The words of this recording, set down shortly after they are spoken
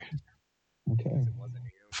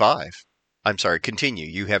5. I'm sorry, continue.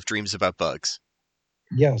 You have dreams about bugs.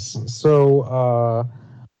 Yes. So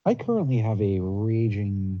I currently have a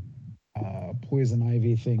raging poison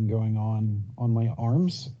ivy thing going on my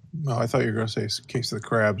arms. No, I thought you were going to say case of the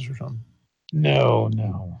crabs or something. No.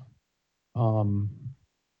 Um,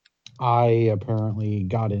 I apparently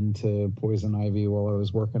got into poison ivy while I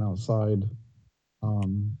was working outside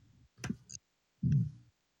um,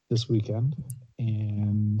 this weekend,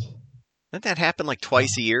 and Doesn't that happen like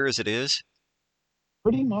twice a year as it is?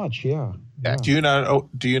 pretty much, yeah. Do you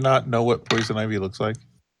not know what poison ivy looks like?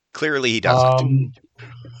 Clearly he doesn't.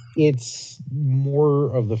 It's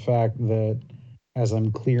more of the fact that as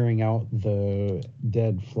I'm clearing out the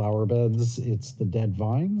dead flower beds, it's the dead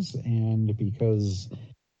vines, and because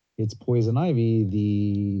it's poison ivy,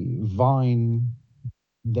 the vine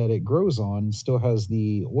that it grows on still has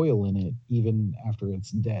the oil in it even after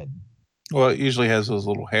it's dead. Well, it usually has those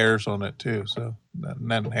little hairs on it too. So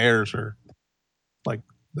then hairs are like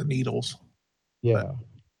the needles. Yeah.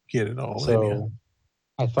 Get it all in you. So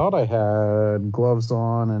I thought I had gloves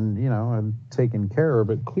on and, I'd taken care,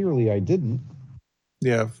 but clearly I didn't.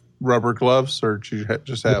 You have rubber gloves, or do you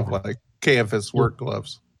just have like KFS work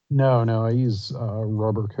gloves? No, I use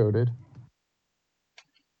rubber coated.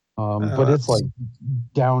 But it's like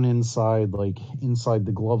down inside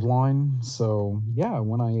the glove line. So yeah,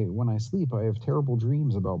 when I sleep, I have terrible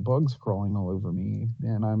dreams about bugs crawling all over me,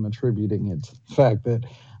 and I'm attributing it to the fact that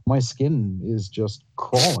my skin is just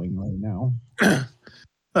crawling right now.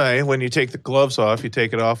 When you take the gloves off, you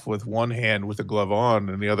take it off with one hand with the glove on,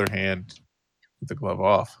 and the other hand with the glove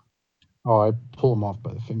off. Oh, I pull them off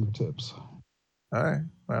by the fingertips. All right.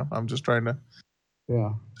 Well, I'm just trying to.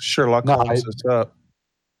 Yeah. Sherlock Holmes this up.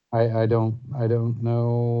 I don't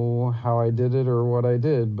know how I did it or what I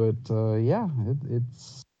did, but yeah, it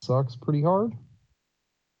sucks pretty hard.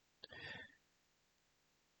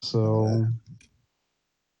 So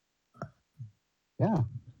yeah,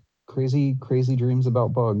 crazy dreams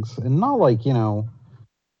about bugs, and not like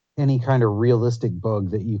any kind of realistic bug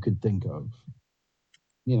that you could think of.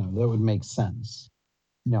 That would make sense.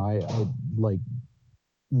 I like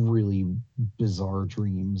really bizarre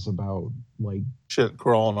dreams about like shit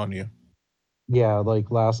crawling on you. Yeah, like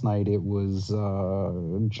last night it was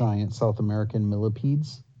giant South American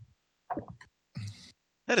millipedes.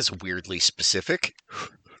 That is weirdly specific.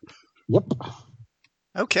 Yep.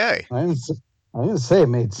 Okay. I didn't say it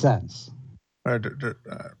made sense.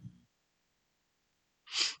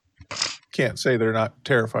 Can't say they're not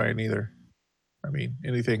terrifying either. I mean,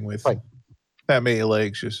 anything with that many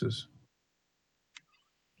legs just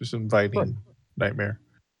inviting nightmare.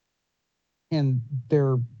 And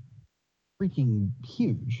they're freaking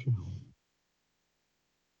huge.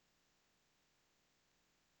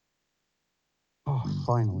 Oh,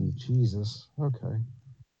 finally, Jesus. Okay.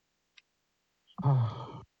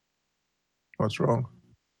 What's wrong?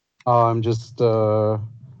 I'm just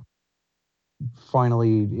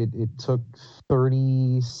finally it took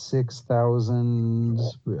 36,000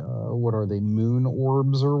 what are they, moon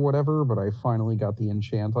orbs or whatever, but I finally got the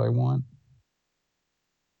enchant I want.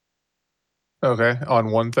 Okay,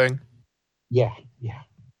 on one thing? Yeah.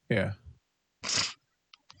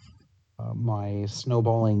 My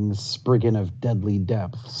snowballing Spriggan of Deadly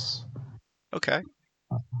Depths. Okay.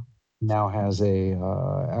 Now has a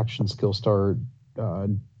action skill start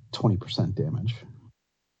 20% damage.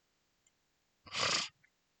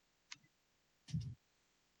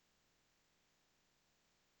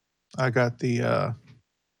 I got the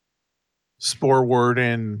spore word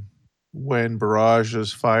in when barrage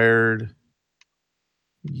is fired.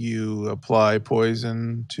 You apply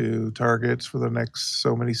poison to targets for the next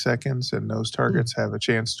so many seconds, and those targets have a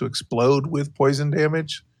chance to explode with poison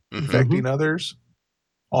damage, infecting others.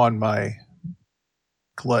 On my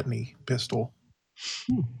gluttony pistol.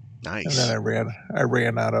 Nice. And then I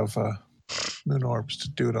ran out of moon orbs to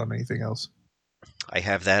do it on anything else. I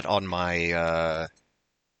have that on my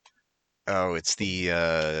it's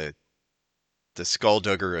the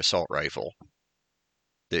Skulldugger assault rifle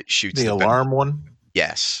that shoots the alarm one.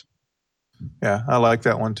 Yes. Yeah, I like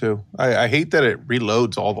that one too. I hate that it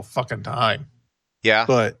reloads all the fucking time. Yeah.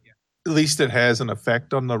 But at least it has an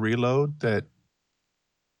effect on the reload that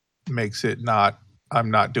makes it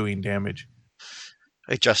I'm not doing damage.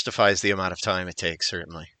 It justifies the amount of time it takes,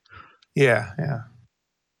 certainly. Yeah.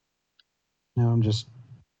 No,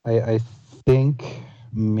 I think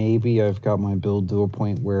maybe I've got my build to a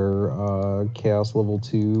point where Chaos level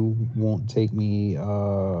 2 won't take me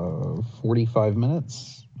 45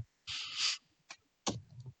 minutes.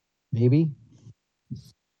 Maybe.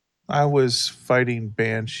 I was fighting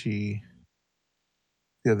Banshee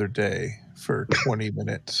the other day for 20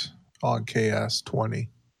 minutes on Chaos 20.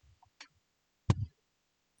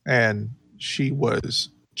 And she was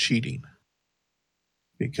cheating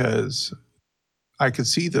because I could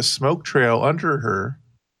see the smoke trail under her.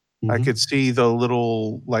 I Mhm. could see the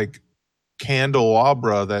little like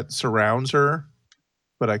candelabra that surrounds her,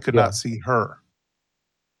 but I could Yeah. not see her.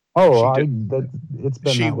 Oh, She did. it's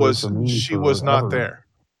been that way for me She was not forever. there.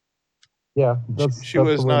 Yeah, She that's the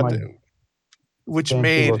was way not my there, which Banshee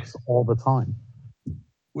made looks all the time.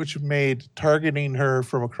 targeting her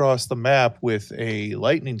from across the map with a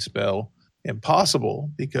lightning spell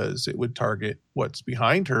impossible because it would target what's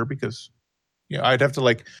behind her because I'd have to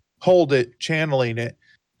like hold it, channeling it,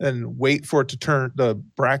 and wait for it to turn the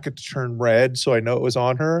bracket to turn red so I know it was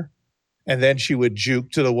on her. And then she would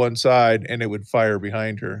juke to the one side and it would fire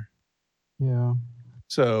behind her. Yeah.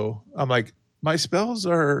 So I'm like, my spells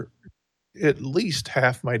are at least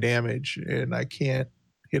half my damage and I can't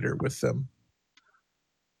hit her with them.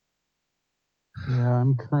 Yeah,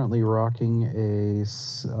 I'm currently rocking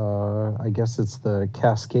I guess it's the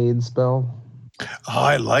Cascade spell.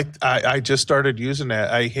 Oh, I just started using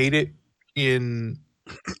that. I hate it in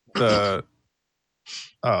the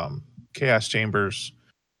chaos chambers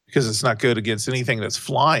because it's not good against anything that's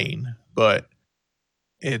flying, but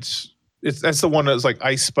it's that's the one that's like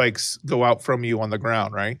ice spikes go out from you on the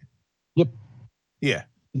ground, right? Yep. Yeah.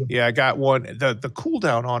 Yep. Yeah, I got one. The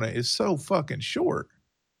cooldown on it is so fucking short.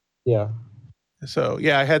 Yeah. So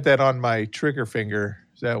yeah, I had that on my trigger finger.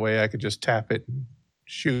 So that way I could just tap it and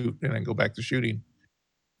shoot and then go back to shooting.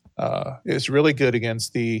 It's really good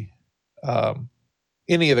against the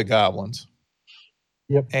any of the goblins.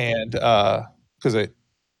 Yep. And because it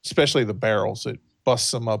especially the barrels, it busts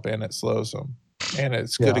them up and it slows them. And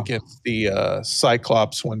it's good Yeah. against the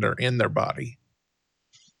cyclops when they're in their body.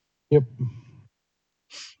 Yep.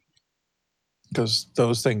 Because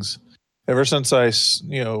those things, ever since I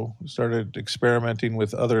started experimenting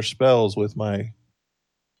with other spells with my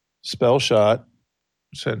spell shot,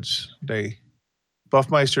 since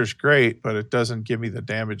Buffmeister's great, but it doesn't give me the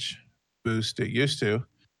damage boost it used to.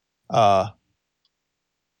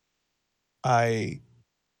 I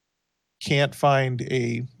can't find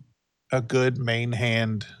a good main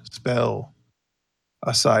hand spell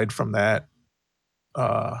aside from that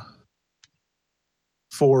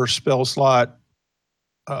 4 spell slot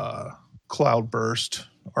cloud burst,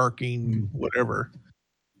 arcing, whatever.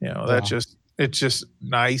 Yeah. It's just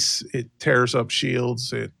nice. It tears up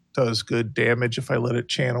shields. It does good damage if I let it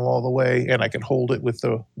channel all the way, and I can hold it with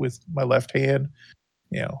my left hand.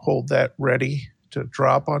 Hold that ready to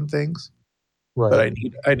drop on things. Right. But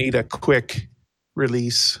I need a quick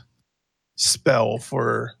release spell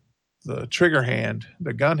for the trigger hand,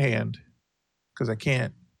 the gun hand, because I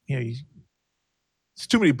can't. It's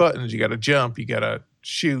too many buttons. You got to jump. You got to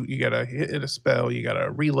shoot. You got to hit a spell. You got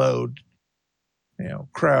to reload.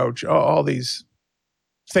 Crouch. All these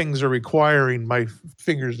things are requiring my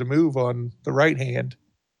fingers to move on the right hand,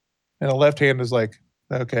 and the left hand is like,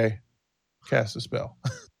 okay, cast a spell.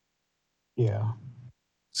 Yeah.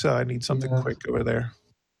 So I need something quick over there.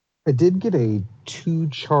 I did get a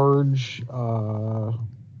 2-charge the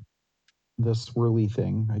swirly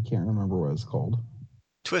thing. I can't remember what it's called.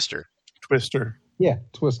 Twister. Yeah,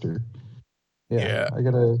 Twister. Yeah. I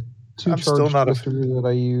got a 2-charge Twister that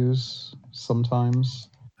I use sometimes.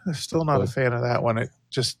 I'm still not a fan of that one. It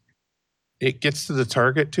gets to the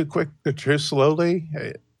target too quick, too slowly.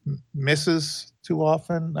 It misses too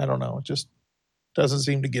often. I don't know. It just doesn't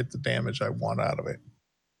seem to get the damage I want out of it.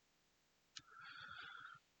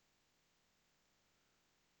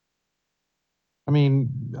 I mean,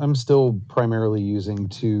 I'm still primarily using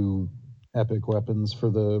 2 epic weapons for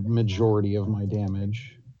the majority of my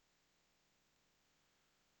damage.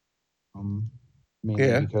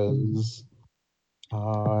 Mainly because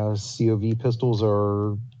COV pistols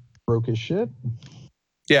are broke as shit.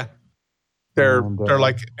 Yeah. They're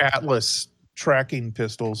like Atlas tracking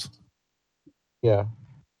pistols. Yeah.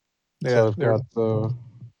 So I've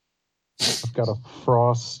got a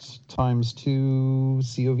Frost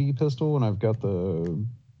 ×2 COV pistol, and I've got the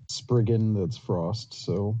Spriggan that's Frost.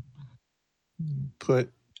 So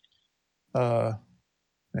put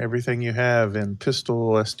everything you have in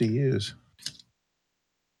pistol SDUs.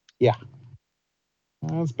 Yeah.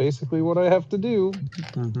 That's basically what I have to do.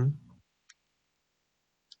 Mm-hmm.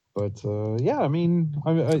 But yeah, I mean,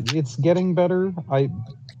 it's getting better. I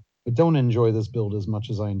don't enjoy this build as much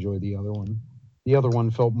as I enjoy the other one. The other one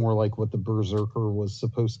felt more like what the Berserker was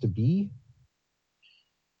supposed to be.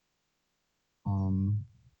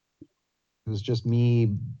 It was just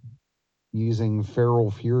me using Feral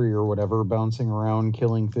Fury or whatever, bouncing around,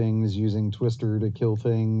 killing things, using Twister to kill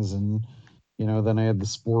things, and then I had the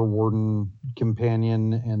Spore Warden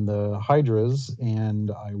companion and the Hydras,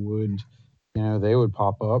 and I would, they would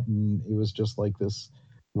pop up, and it was just like this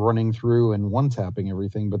running through and one tapping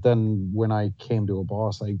everything. But then when I came to a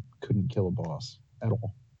boss, I couldn't kill a boss at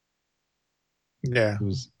all. Yeah, It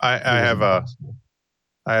was I have impossible.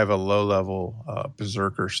 I have a low level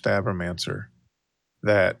Berserker Stabbermancer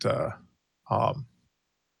that I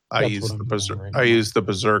That's use what I'm the doing right I now. use the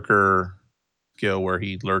Berserker skill where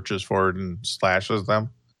he lurches forward and slashes them.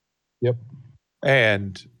 Yep.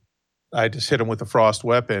 And I just hit him with a frost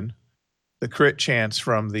weapon. The crit chance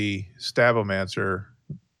from the Stabbermancer,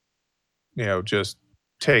 just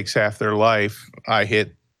takes half their life. I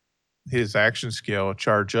hit his action skill,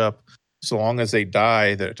 charge up. So long as they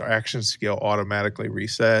die, the action skill automatically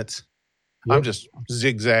resets. Yep. I'm just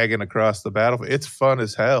zigzagging across the battlefield. It's fun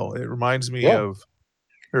as hell. It reminds me of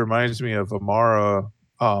Amara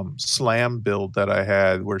slam build that I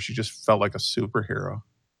had where she just felt like a superhero.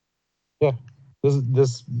 Yeah.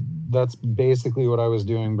 That's basically what I was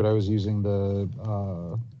doing, but I was using the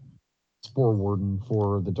Spore Warden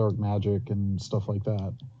for the dark magic and stuff like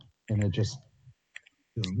that. And it just,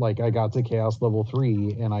 like, I got to Chaos level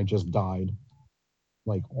 3 and I just died,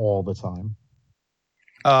 like, all the time.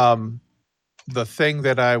 The thing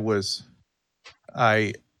that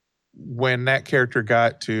when that character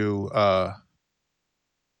got to,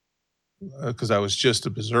 because I was just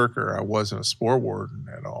a Berserker, I wasn't a Spore Warden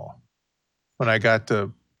at all. When I got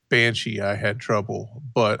to Banshee, I had trouble,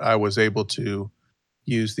 but I was able to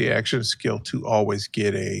use the action skill to always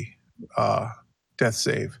get a death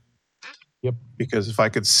save. Yep. Because if I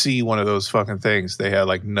could see one of those fucking things, they had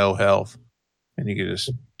like no health, and you could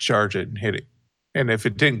just charge it and hit it. And if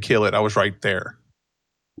it didn't kill it, I was right there.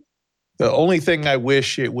 The only thing I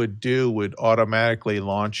wish it would do would automatically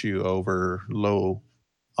launch you over low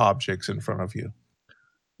objects in front of you.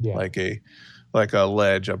 Yeah. Like a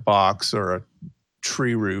ledge, a box, or a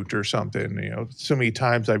tree root or something. So many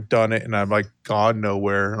times I've done it and I'm like gone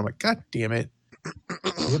nowhere. And I'm like, God damn it.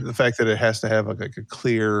 The fact that it has to have like a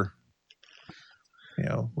clear,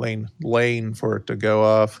 lane for it to go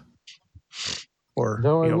off. Or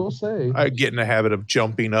Though I will say, I get in the habit of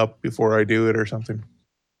jumping up before I do it or something.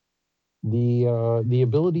 the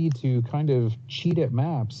ability to kind of cheat at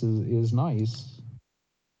maps is nice.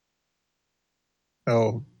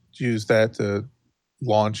 Oh, use that to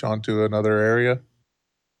launch onto another area.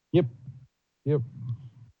 Yep.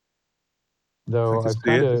 Though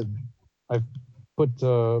I've put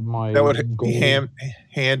my that would goal. be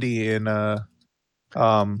handy in Mount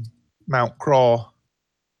Crawl.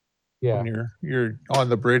 Yeah. When you're on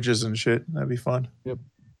the bridges and shit. That'd be fun. Yep.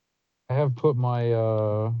 I have put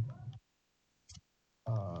my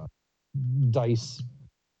dice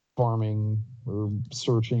farming or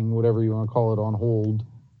searching, whatever you want to call it, on hold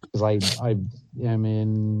because I am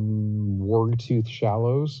in Wargtooth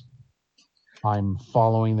Shallows. I'm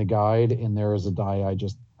following the guide, and there is a die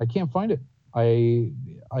I can't find it. I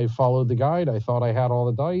followed the guide. I thought I had all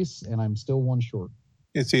the dice, and I'm still one short.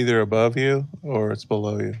 It's either above you or it's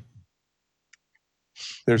below you.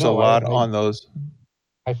 There's a lot on those.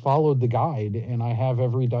 I followed the guide, and I have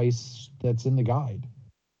every dice that's in the guide,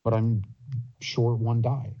 but I'm short one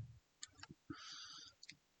die.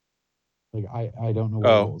 Like I don't know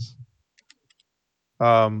what it is.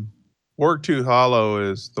 Wargtooth Hollow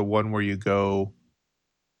is the one where you go.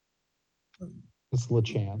 It's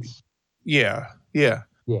LeChance. Yeah.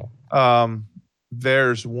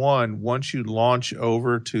 There's one. Once you launch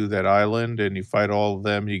over to that island and you fight all of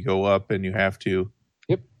them, you go up and you have to.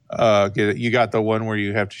 Yep. Get it. You got the one where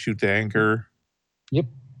you have to shoot the anchor. Yep.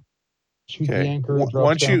 Shoot the anchor.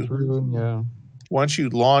 Once you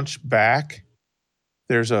launch back,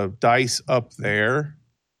 there's a dice up there.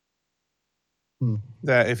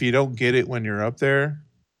 That if you don't get it when you're up there,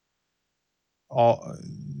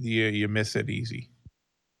 you miss it easy.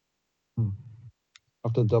 I'll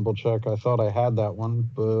have to double check. I thought I had that one,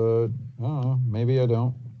 but I don't know. Maybe I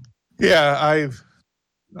don't. Yeah,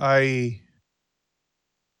 I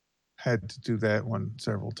had to do that one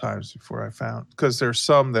several times before I found, because there's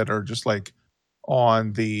some that are just like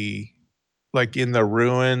on the, like in the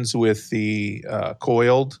ruins with the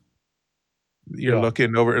coiled. You're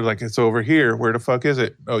looking over, like it's over here. Where the fuck is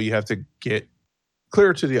it? Oh, you have to get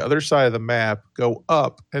clear to the other side of the map, go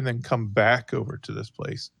up, and then come back over to this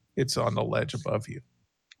place. It's on the ledge above you.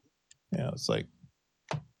 It's like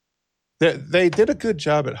they did a good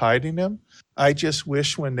job at hiding them. I just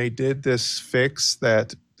wish when they did this fix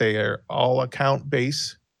that they are all account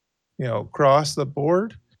base, across the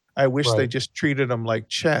board. I wish they Right. just treated them like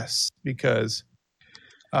chess, because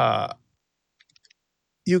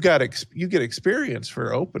you get experience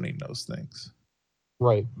for opening those things.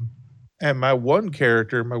 Right. And my one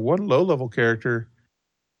low level character,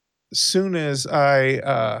 as soon as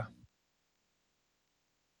I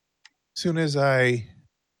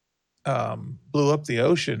blew up the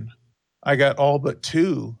ocean, I got all but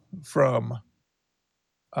 2 from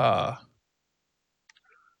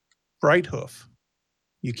Brighthoof.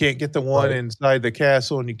 You can't get the one Right. inside the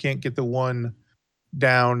castle, and you can't get the one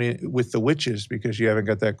down with the witches because you haven't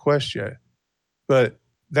got that quest yet. But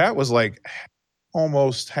that was like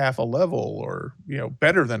almost half a level, or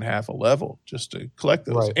better than half a level, just to collect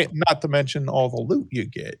those. Right. And not to mention all the loot you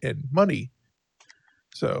get and money.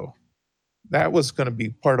 So that was going to be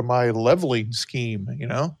part of my leveling scheme,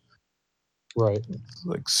 Right.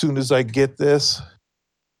 like soon as I get this,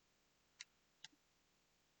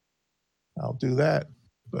 I'll do that.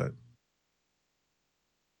 But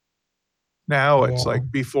now it's Yeah.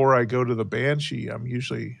 like before I go to the Banshee, I'm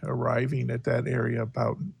usually arriving at that area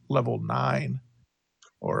about level 9.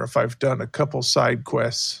 Or if I've done a couple side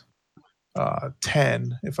quests,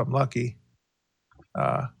 10 if I'm lucky.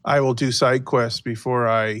 I will do side quests before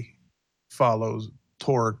I follow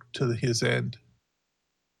Torque to his end,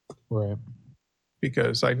 Right.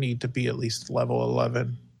 because I need to be at least level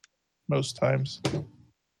 11 most times.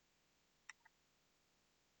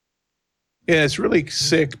 And it's really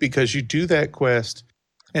sick because you do that quest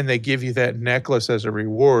and they give you that necklace as a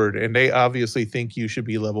reward, and they obviously think you should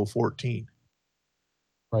be level 14.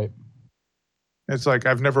 Right. It's like,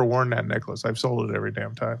 I've never worn that necklace. I've sold it every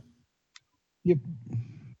damn time. Yep.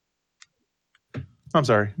 I'm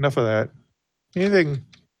sorry. Enough of that. Anything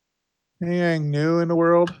new in the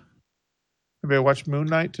world? Have you watched Moon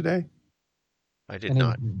Knight today? I did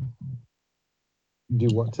not. Do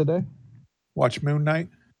what today? Watch Moon Knight?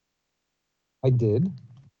 I did.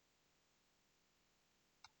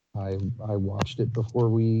 I watched it before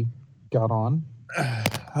we got on.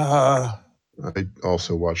 I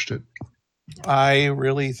also watched it. I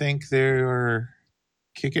really think they're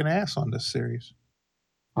kicking ass on this series.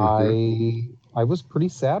 I was pretty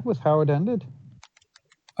sad with how it ended.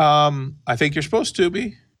 I think you're supposed to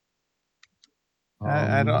be.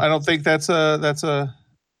 I don't think that's a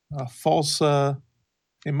false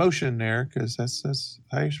emotion there, because that's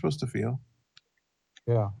how you're supposed to feel.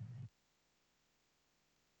 Yeah.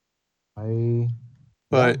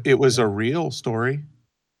 But it was a real story.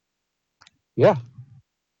 Yeah.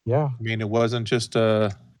 Yeah. I mean, it wasn't just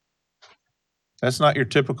that's not your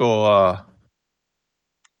typical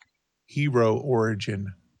hero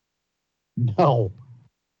origin. No.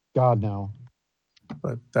 God, no.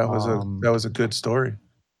 But that was a good story.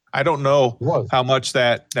 I don't know how much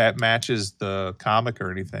that matches the comic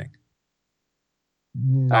or anything.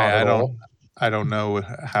 Not at all. I don't know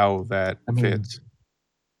how that fits.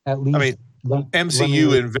 At least,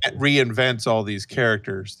 MCU reinvents all these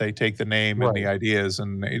characters. They take the name and the ideas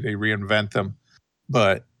and they reinvent them.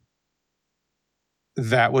 But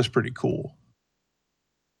that was pretty cool.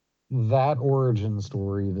 That origin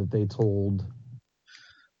story that they told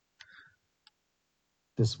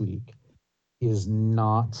this week is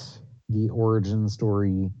not the origin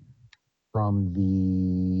story from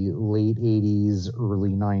the late 80s,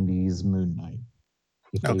 early 90s Moon Knight.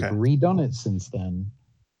 If they've redone it since then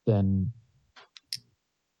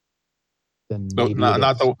maybe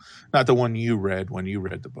not the one you read when you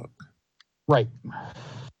read the book. Right.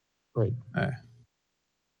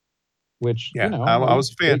 Which, I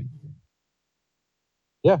was a fan.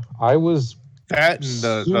 I was. That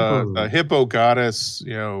and the hippo goddess,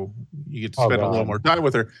 you get to spend a little more time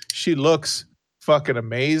with her. She looks fucking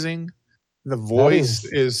amazing. The voice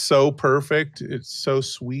is so perfect. It's so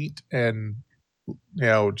sweet and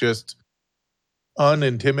just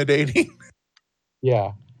unintimidating.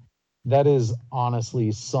 Yeah. That is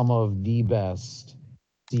honestly some of the best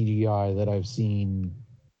CGI that I've seen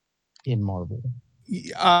in Marvel.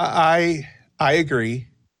 I agree.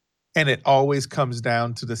 And it always comes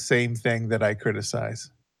down to the same thing that I criticize.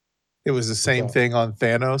 It was the same thing on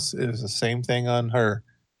Thanos. It was the same thing on her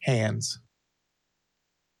hands.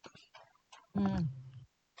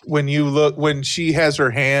 When she has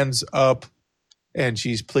her hands up and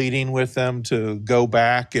she's pleading with them to go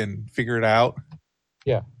back and figure it out.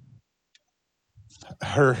 Yeah.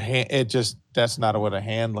 Her hand, that's not what a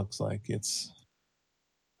hand looks like.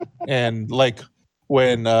 And like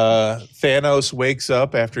when Thanos wakes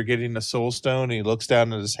up after getting the Soul Stone, he looks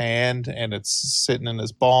down at his hand and it's sitting in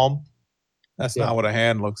his palm. That's not what a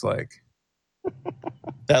hand looks like.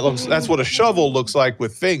 That's what a shovel looks like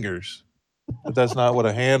with fingers, but that's not what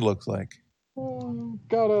a hand looks like. Oh,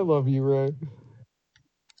 God, I love you, Ray.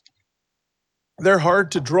 They're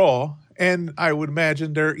hard to draw, and I would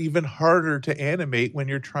imagine they're even harder to animate when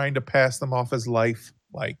you're trying to pass them off as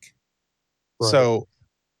life-like. Right. So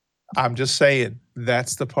I'm just saying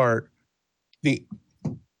that's the part,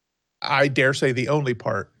 I dare say the only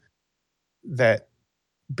part that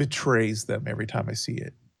betrays them every time I see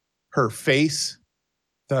it. Her face,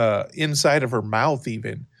 the inside of her mouth,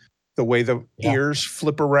 even the way the ears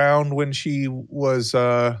flip around when she was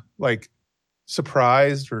like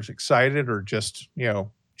surprised or excited or just,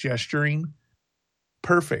 gesturing.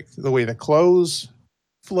 Perfect. The way the clothes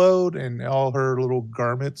flowed and all her little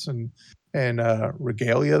garments and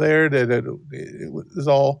regalia there, that it was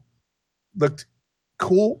all looked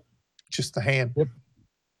cool. Just the hand. Yep.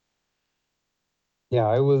 Yeah,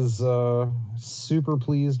 I was super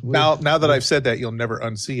pleased with. Now that I've said that, you'll never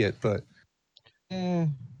unsee it, but I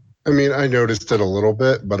mean, I noticed it a little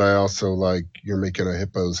bit, but I also you're making a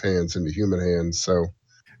hippo's hands into human hands, so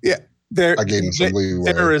yeah, I gave him some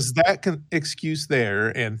leeway. There is that excuse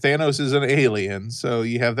there, and Thanos is an alien, so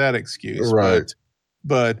you have that excuse. Right.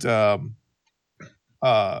 But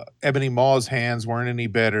Ebony Maw's hands weren't any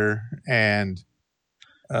better, and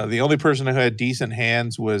the only person who had decent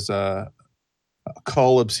hands was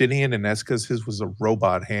Cull Obsidian, and that's because his was a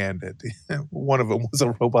robot hand. One of them was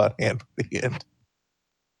a robot hand at the end.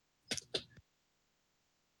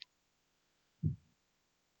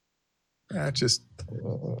 Just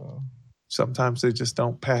sometimes they just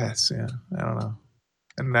don't pass. Yeah, I don't know.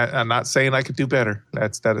 And I'm not saying I could do better.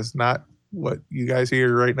 That is not what you guys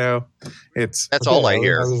hear right now. That's all I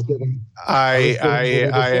hear. I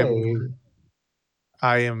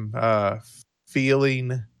am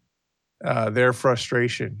feeling their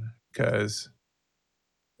frustration, because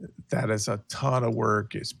that is a ton of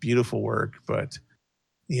work. It's beautiful work, but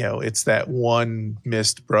it's that one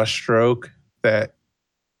missed brushstroke that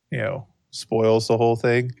spoils the whole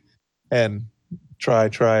thing. And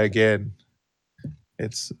try again.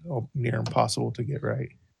 It's near impossible to get right.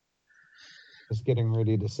 Just getting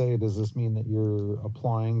ready to say, does this mean that you're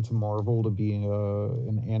applying to Marvel to be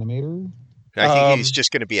an animator? I think he's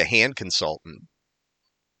just going to be a hand consultant.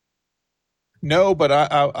 No, but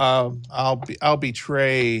I'll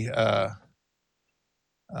betray. No,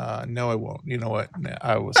 I won't. You know what?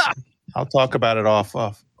 I'll talk about it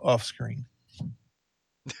off screen.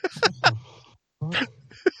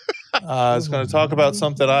 I was going to talk about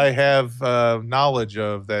something I have knowledge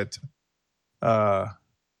of that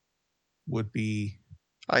would be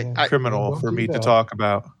criminal for me to talk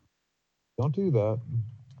about. Don't do that.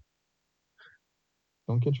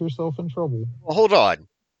 Don't get yourself in trouble. Well, hold on.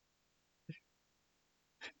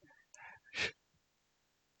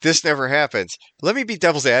 This never happens. Let me be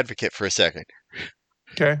devil's advocate for a second.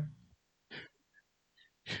 Okay.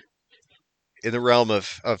 In the realm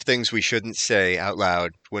of things we shouldn't say out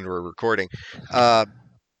loud when we're recording.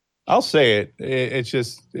 I'll say it.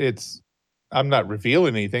 It's I'm not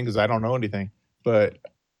revealing anything because I don't know anything, but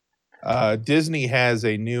Disney has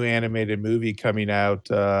a new animated movie coming out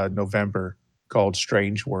November called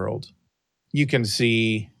Strange World. You can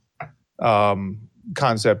see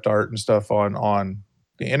concept art and stuff on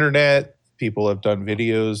the internet. People have done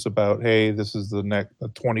videos about, hey, this is the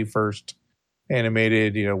 21st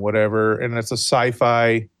animated, whatever. And it's a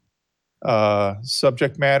sci-fi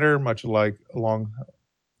subject matter, much like along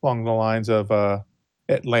the lines of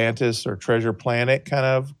Atlantis or Treasure Planet kind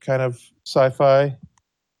of sci-fi.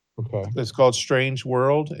 Okay. It's called Strange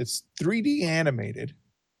World. It's 3D animated.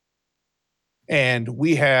 And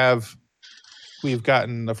we've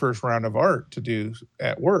gotten the first round of art to do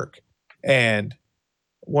at work. And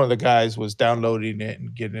one of the guys was downloading it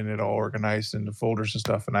and getting it all organized into folders and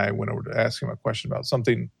stuff. And I went over to ask him a question about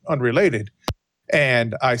something unrelated.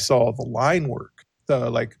 And I saw the line work,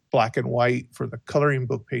 the black and white for the coloring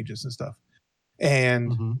book pages and stuff.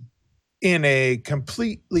 And in a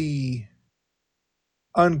completely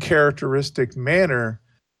uncharacteristic manner,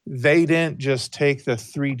 they didn't just take the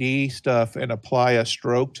 3D stuff and apply a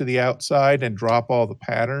stroke to the outside and drop all the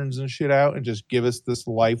patterns and shit out and just give us this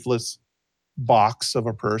lifeless box of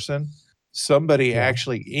a person. Somebody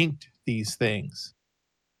actually inked these things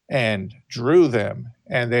and drew them,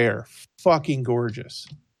 and they are fucking gorgeous.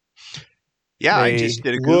 Yeah, I just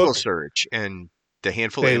did a Google search, and the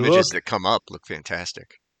handful of images that come up look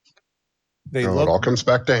fantastic. It all comes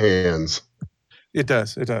back to hands. It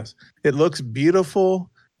does. It looks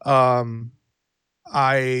beautiful. I'm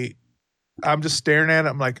just staring at it.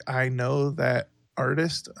 I'm like, I know that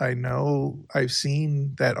artist. I know I've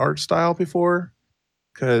seen that art style before,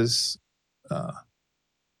 because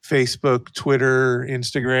Facebook, Twitter,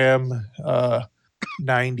 Instagram,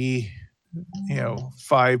 90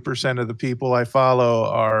 5% of the people I follow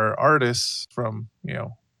are artists from,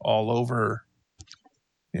 all over,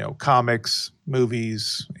 comics,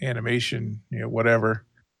 movies, animation, whatever.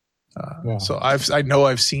 So I know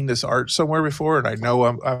I've seen this art somewhere before, and I know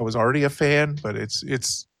I was already a fan, but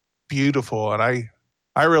it's beautiful, and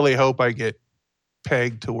I really hope I get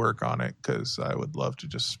pegged to work on it, because I would love to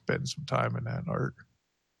just spend some time in that art.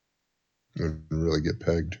 And really get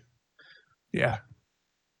pegged. Yeah.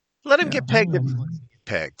 Let him get pegged.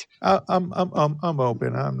 Pegged. I'm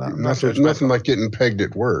open. I'm not nothing like getting pegged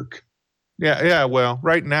at work. Yeah. Well,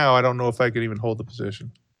 right now I don't know if I could even hold the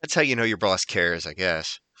position. That's how you know your boss cares, I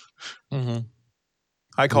guess. Mm-hmm.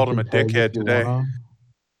 I called him a dickhead today.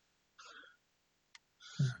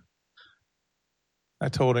 I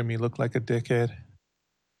told him he looked like a dickhead.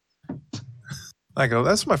 I go,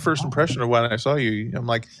 that's my first impression of when I saw you. I'm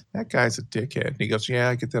like, that guy's a dickhead. And he goes, yeah,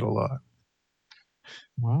 I get that a lot.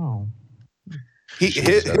 Wow.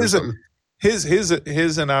 His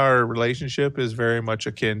and our relationship is very much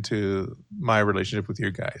akin to my relationship with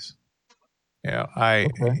you guys.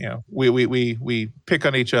 We pick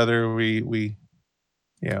on each other. We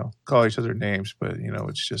call each other names, but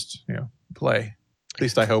it's just play. At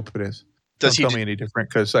least I hope it is. Don't tell me any different,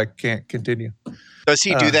 because I can't continue. Does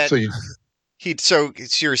he do that? So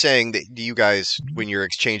you're saying that you guys, when you're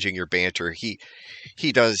exchanging your banter, he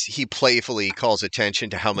playfully calls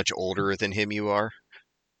attention to how much older than him you are?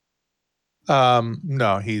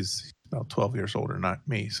 No, he's about 12 years older, not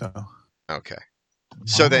me. So okay.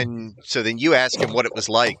 So then you ask him what it was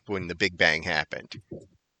like when the Big Bang happened.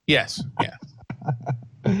 Yes. Yeah.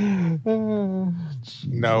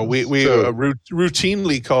 No, we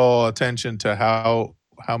routinely call attention to how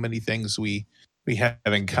many things we have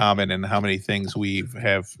in common, and how many things we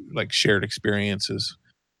have like shared experiences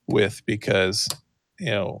with, because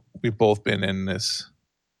we've both been in this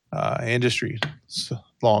industry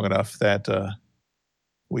long enough that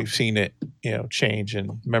we've seen it change.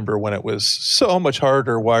 And remember when it was so much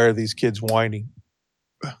harder, why are these kids whining,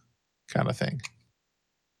 kind of thing.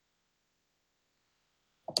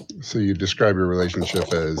 So you describe your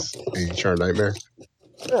relationship as HR nightmare?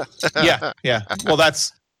 Yeah. Well,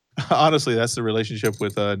 that's honestly, that's the relationship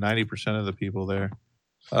with 90% of the people there.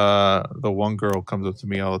 The one girl comes up to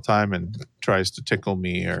me all the time and tries to tickle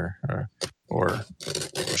me, or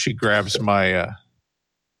she grabs my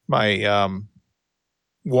wand,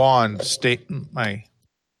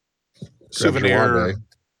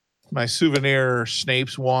 my souvenir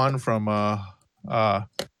Snape's wand from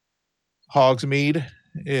Hogsmeade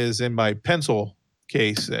is in my pencil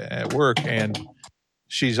case at work, and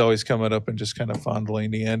she's always coming up and just kind of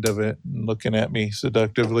fondling the end of it and looking at me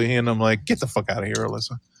seductively, and I'm like, get the fuck out of here,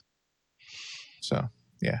 Alyssa. So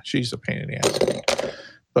yeah, she's a pain in the ass.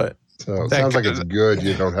 But so it sounds like it's good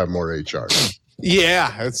you don't have more HR.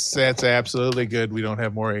 Yeah, that's absolutely good we don't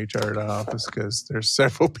have more HR at the office, because there's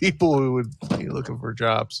several people who would be looking for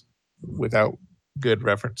jobs without good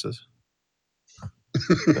references.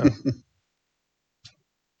 So.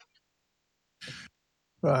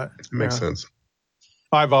 But makes sense.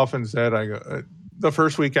 I've often said, the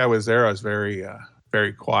first week I was there, I was very,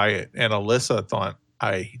 very quiet, and Alyssa thought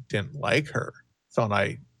I didn't like her. Thought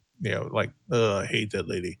I, I hate that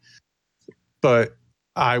lady. But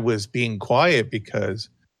I was being quiet because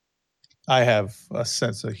I have a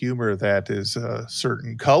sense of humor that is a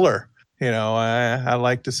certain color. I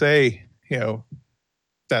like to say,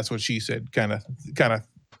 that's what she said, kind of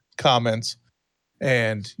comments.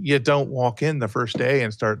 And you don't walk in the first day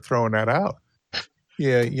and start throwing that out.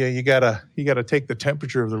 Yeah, you gotta take the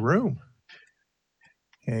temperature of the room.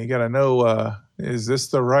 And you gotta know, is this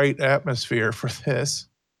the right atmosphere for this?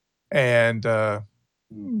 And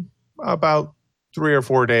about 3 or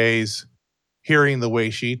 4 days, hearing the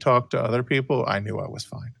way she talked to other people, I knew I was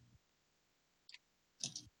fine.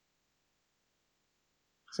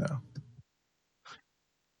 So,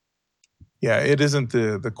 yeah, it isn't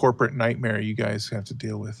the corporate nightmare you guys have to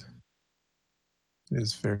deal with. It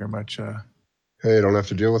is very much... Hey, don't have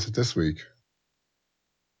to deal with it this week.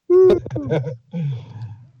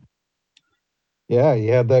 Yeah,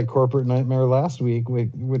 you had that corporate nightmare last week,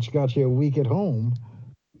 which got you a week at home.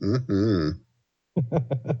 Mm-hmm.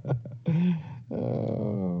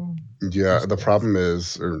 Yeah, the problem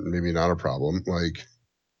is, or maybe not a problem, like,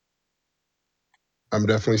 I'm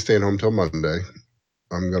definitely staying home till Monday.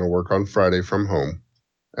 I'm going to work on Friday from home,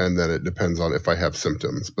 and then it depends on if I have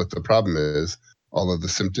symptoms. But the problem is, all of the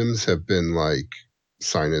symptoms have been like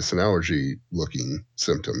sinus and allergy looking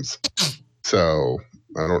symptoms. So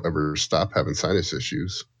I don't ever stop having sinus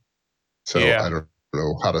issues. So yeah. I don't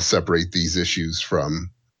know how to separate these issues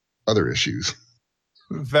from other issues.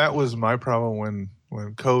 that was my problem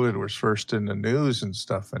when COVID was first in the news and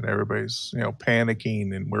stuff, and everybody's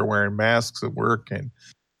panicking, and we're wearing masks at work, and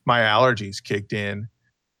my allergies kicked in,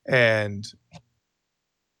 and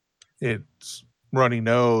it's runny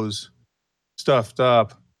nose, stuffed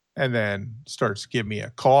up, and then starts to give me a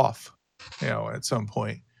cough, at some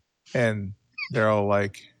point, and they're all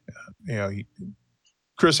like,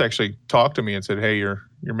 Chris actually talked to me and said, "Hey, you're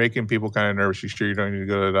making people kind of nervous. You sure you don't need to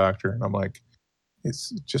go to the doctor?" And I'm like,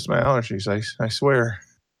 "It's just my allergies. I swear.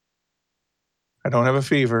 I don't have a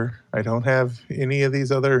fever. I don't have any of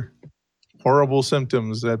these other horrible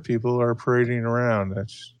symptoms that people are parading around.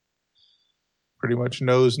 That's pretty much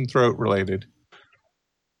nose and throat related."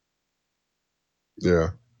 Yeah.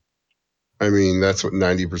 I mean, that's what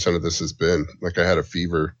 90% of this has been. Like, I had a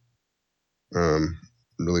fever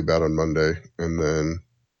really bad on Monday, and then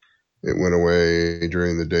it went away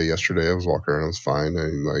during the day yesterday. I was walking around, I was fine.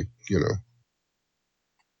 I,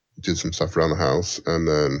 did some stuff around the house, and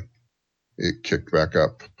then it kicked back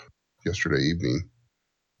up yesterday evening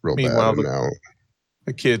real Meanwhile, bad, and now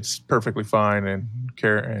the kid's perfectly fine and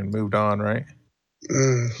moved on, right?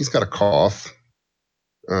 He's got a cough,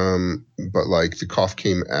 but like the cough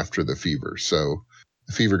came after the fever, so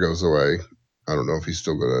the fever goes away. I don't know if he's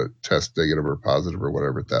still going to test negative or positive or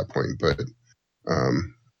whatever at that point, but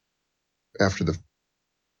after the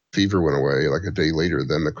fever went away, like a day later,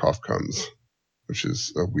 then the cough comes, which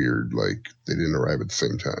is a weird, like, they didn't arrive at the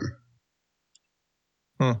same time.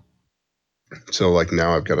 So, like,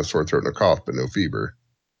 now I've got a sore throat and a cough, but no fever.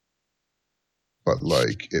 But,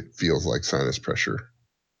 like, it feels like sinus pressure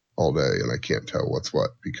all day, and I can't tell what's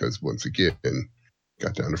what, because once again,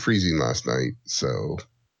 got down to freezing last night, so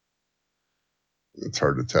it's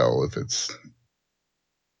hard to tell if it's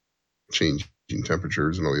changing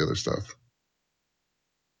temperatures and all the other stuff.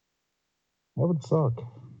 That would suck.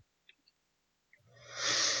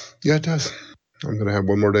 Yeah, it does. I'm going to have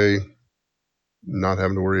one more day not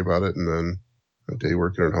having to worry about it, and then a day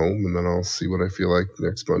working at home, and then I'll see what I feel like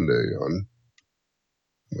next Monday on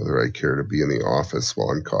whether I care to be in the office while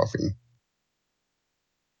I'm coughing.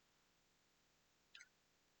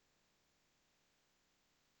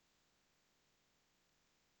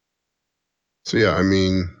 So yeah, I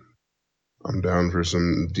mean, I'm down for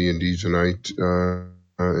some D&D tonight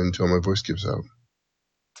until my voice gives out.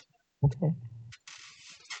 Okay.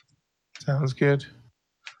 Sounds good.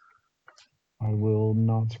 I will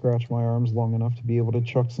not scratch my arms long enough to be able to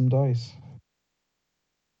chuck some dice.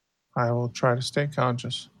 I will try to stay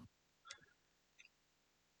conscious.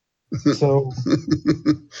 So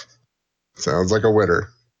sounds like a winner.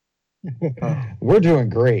 We're doing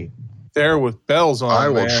great. There with bells on. I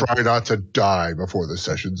will try not to die before the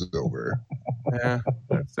session's over. Yeah,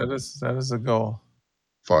 that is the goal.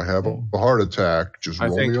 If I have a heart attack, just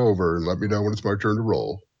roll me over and let me know when it's my turn to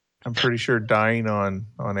roll. I'm pretty sure dying on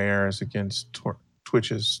air is against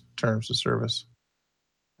Twitch's terms of service.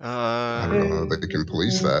 I don't know how they can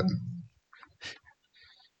police that.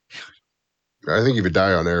 I think if you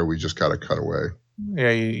die on air, we just gotta cut away.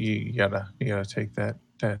 Yeah, you gotta take that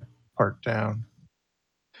part down.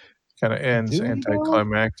 Kind of ends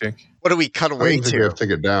anticlimactic. What do we cut away to? We have to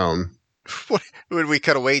take it down. What would we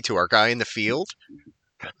cut away to? Our guy in the field?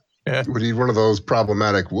 Yeah. We need one of those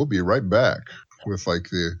problematic, we'll be right back, with like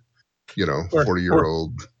the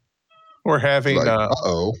 40-year-old. We're having like,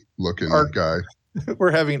 looking guy.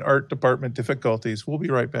 We're having art department difficulties. We'll be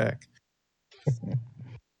right back.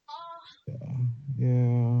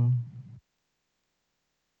 Yeah.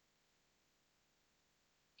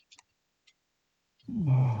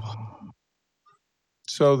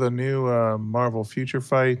 So the new Marvel Future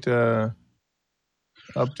Fight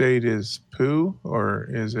update is poo, or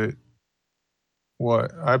is it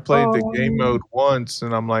what? I played the game mode once,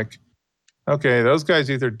 and I'm like, okay, those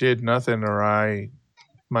guys either did nothing, or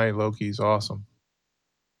my Loki's awesome.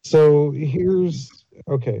 So here's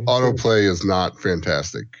okay. Autoplay is not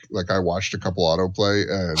fantastic. Like, I watched a couple autoplay,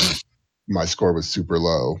 and my score was super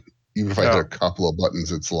low. Even if I hit a couple of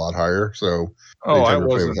buttons, it's a lot higher. So anytime you're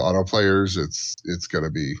playing with auto players, it's going to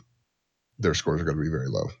be, their scores are going to be very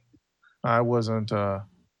low. I wasn't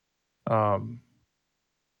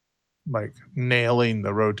like nailing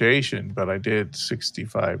the rotation, but I did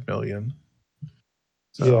 65 million.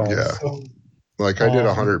 So, So, like, I did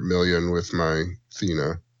 100 million with my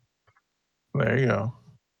Thena. There you go.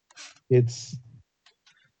 It's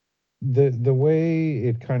the way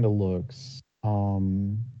it kind of looks.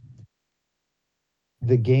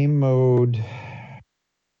 The game mode.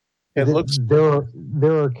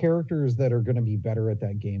 There are characters that are going to be better at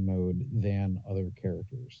that game mode than other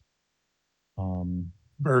characters.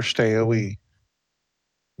 Burst AOE.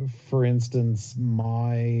 for instance,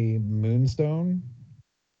 my Moonstone,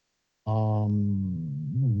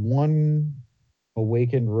 one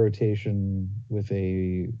awakened rotation with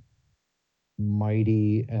a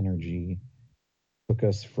mighty energy took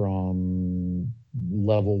us from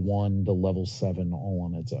level 1 to level 7 all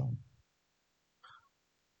on its own.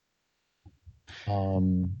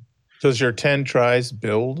 Does your 10 tries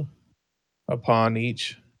build upon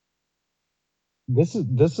each? This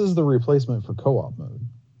is the replacement for co-op mode.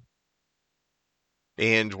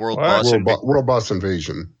 And What? World Boss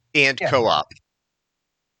Invasion. And Yeah. co-op.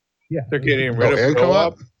 Yeah. They're getting rid of and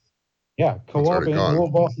co-op? Yeah, co-op already and gone.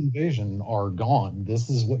 World Boss Invasion are gone. This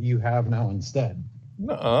is what you have now instead.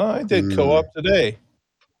 No, I did co-op today.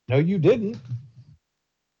 No, you didn't.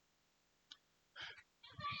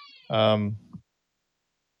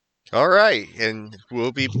 All right, and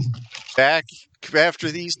we'll be back after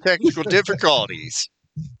these technical difficulties.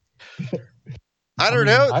 I don't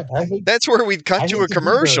know. That's where we'd cut to a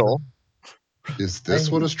commercial. Is this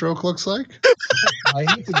what a stroke looks like? I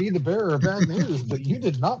hate to be the bearer of bad news, but you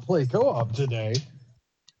did not play co-op today.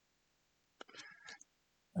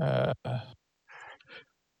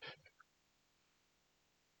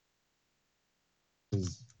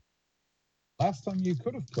 Last time you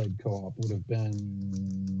could have played co-op would have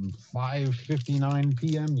been 5:59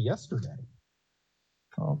 p.m. yesterday.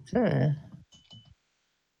 Okay.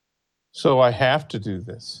 So I have to do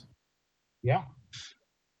this. Yeah.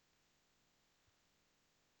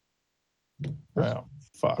 Oh,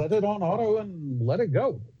 fuck. Set it on auto and let it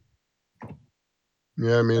go.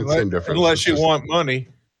 Yeah, I mean, it's same difference. Unless you want money.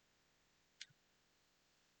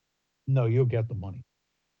 No, you'll get the money.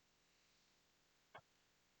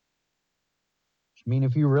 I mean,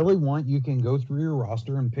 if you really want, you can go through your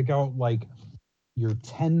roster and pick out like your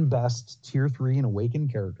 10 best tier 3 and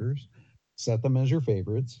awakened characters, set them as your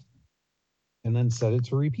favorites, and then set it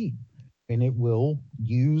to repeat. And it will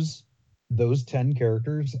use those 10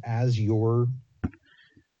 characters as your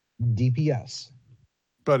DPS.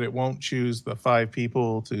 But it won't choose the 5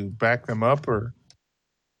 people to back them up, or?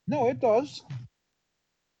 No, it does.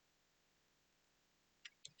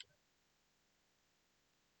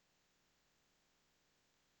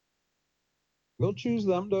 We'll choose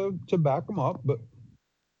them to back them up, but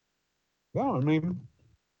yeah, I mean,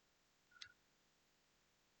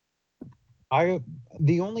 I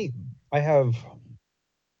have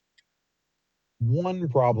one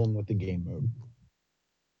problem with the game mode.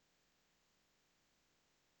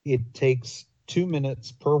 It takes 2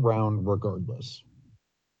 minutes per round regardless.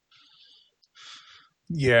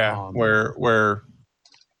 Yeah, where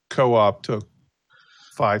co-op took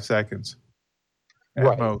 5 seconds.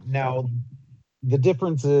 Right. Most. Now, the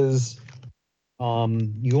difference is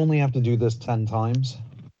you only have to do this 10 times.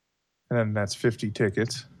 And then that's 50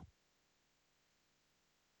 tickets.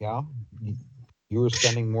 Yeah. You were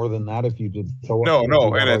spending more than that if you did co-op. No,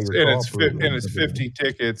 and it's 50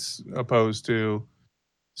 tickets opposed to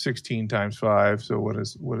 16 times 5. So what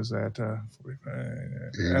is that?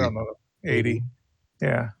 45, I don't know. 80.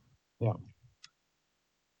 Yeah.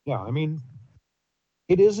 Yeah, I mean,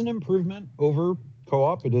 it is an improvement over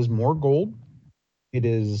co-op. It is more gold. It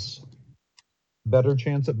is better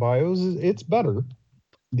chance at bios. It's better.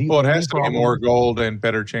 Well, it has to be more gold and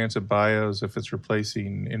better chance at bios if it's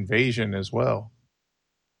replacing Invasion as well.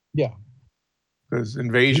 Yeah. Because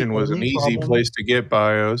Invasion was an easy place to get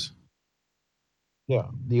bios. Yeah.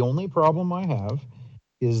 The only problem I have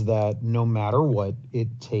is that no matter what,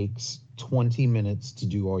 it takes 20 minutes to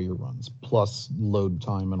do all your runs, plus load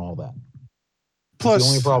time and all that. Plus, the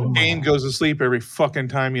only problem the game goes to sleep every fucking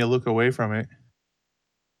time you look away from it.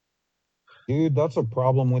 Dude, that's a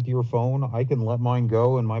problem with your phone. I can let mine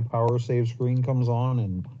go and my power save screen comes on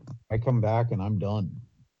and I come back and I'm done.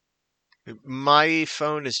 My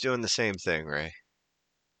phone is doing the same thing, Ray.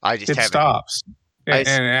 It stops and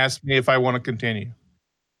asks me if I want to continue.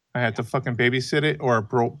 I have to fucking babysit it or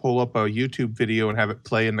pull up a YouTube video and have it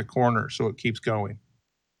play in the corner so it keeps going.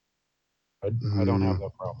 I don't have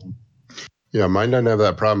that problem. Yeah, mine doesn't have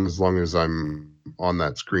that problem as long as I'm on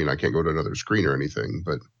that screen. I can't go to another screen or anything,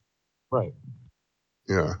 but right.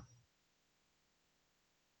 Yeah.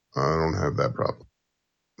 I don't have that problem.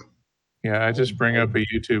 Yeah, I just bring up a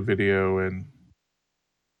YouTube video and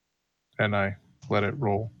I let it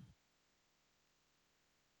roll.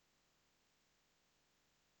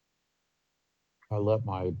 I let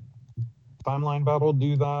my timeline battle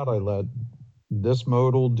do that. I let this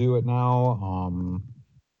mode will do it now.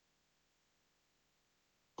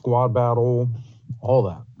 Squad battle, all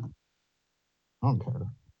that. I don't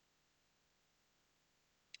care.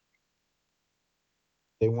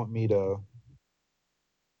 They want me to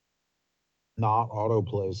not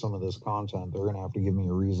autoplay some of this content, they're going to have to give me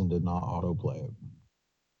a reason to not autoplay it.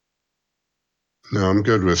 No, I'm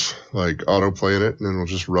good with like autoplaying it, and then it'll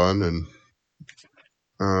just run. And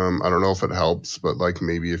I don't know if it helps, but like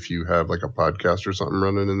maybe if you have like a podcast or something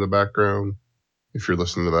running in the background, if you're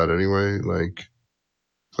listening to that anyway, like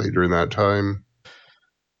play during that time.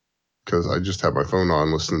 Because I just have my phone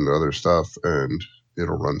on listening to other stuff, and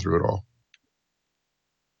it'll run through it all.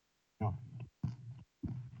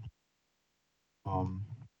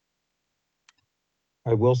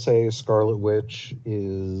 I will say Scarlet Witch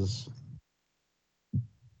is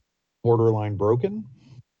borderline broken.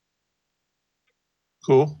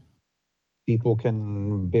 Cool. People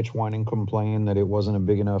can bitch, whine, and complain that it wasn't a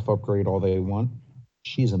big enough upgrade all they want.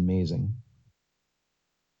 She's amazing.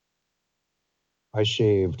 I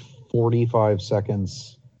shaved 45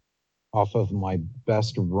 seconds off of my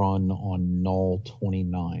best run on Null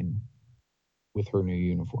 29 with her new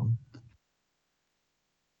uniform.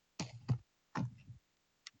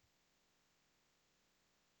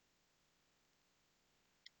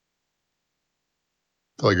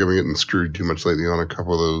 I feel like I've been getting screwed too much lately on a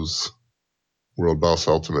couple of those World Boss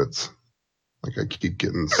Ultimates. Like I keep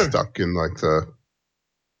getting stuck in like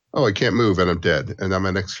I can't move and I'm dead, and now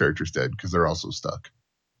my next character's dead because they're also stuck,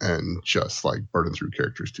 and just like burning through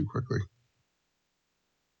characters too quickly.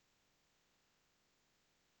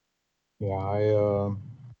 Yeah,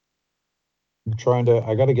 I'm trying to.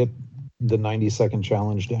 I got to get the 90-second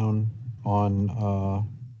challenge down on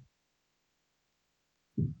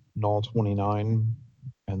Null 29,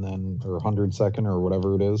 and then or 100-second or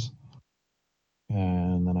whatever it is,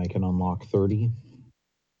 and then I can unlock 30.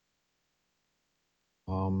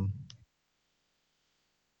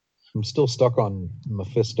 I'm still stuck on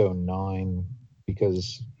Mephisto 9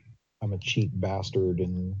 because I'm a cheap bastard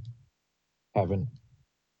and haven't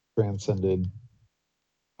transcended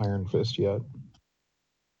Iron Fist yet.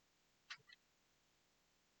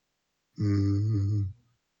 I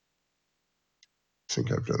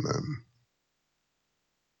think I've done that.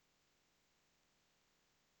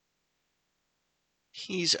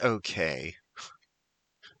 He's okay.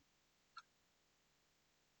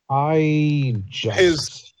 I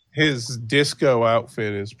just his disco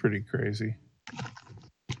outfit is pretty crazy.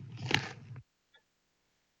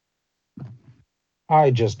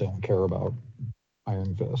 I just don't care about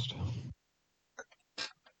Iron Fist.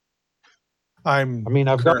 I've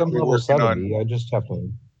got him level 70. I just have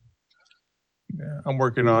to. Yeah, I'm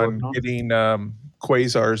working on getting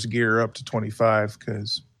Quasar's gear up to 25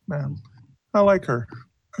 because, man, I like her.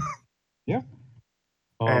 Yeah.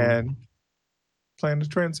 And plan to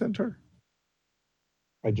transcend her.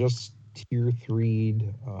 I just tier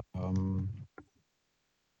 3'd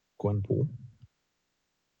Gwenpool.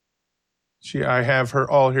 I have her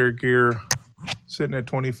all her gear sitting at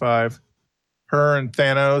 25. Her and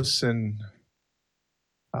Thanos and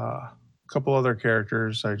a couple other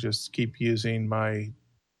characters. I just keep using my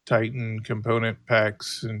Titan component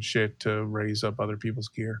packs and shit to raise up other people's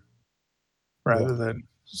gear rather than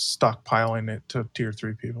stockpiling it to tier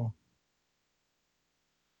 3 people.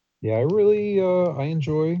 Yeah, I really I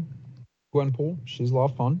enjoy Gwenpool. She's a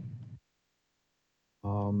lot of fun.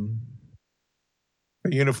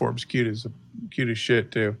 The uniform's cute as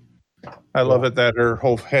shit too. I love it that her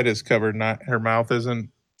whole head is covered, not her mouth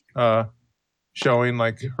isn't showing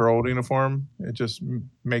like her old uniform. It just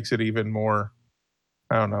makes it even more,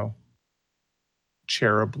 I don't know,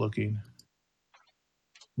 cherub looking.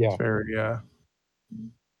 Yeah, it's very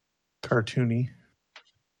cartoony.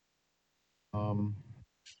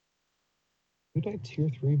 Who did I tier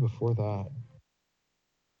 3 before that?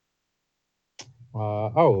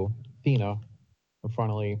 Thena. I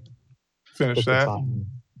finally finished that.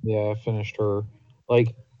 Yeah, I finished her.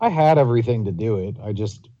 Like, I had everything to do it. I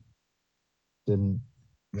just didn't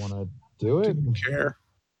want to do it. Didn't care.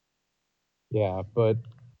 Yeah, but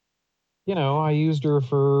I used her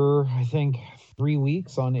for I think 3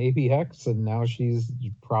 weeks on APX, and now she's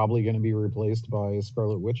probably going to be replaced by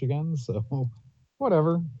Scarlet Witch again. So,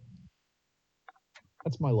 whatever.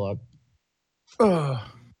 That's my luck.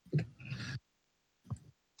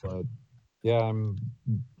 But yeah, I'm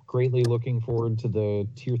greatly looking forward to the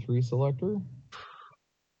tier 3 selector.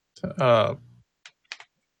 Why?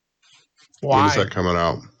 When is that coming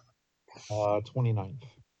out? 29th.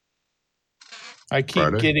 I keep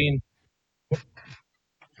Friday? getting.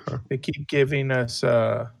 They keep giving us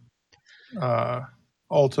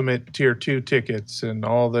ultimate tier 2 tickets and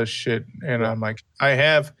all this shit, and I'm like, I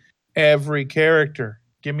have every character.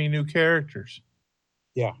 Give me new characters.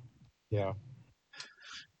 Yeah.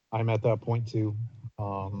 I'm at that point too.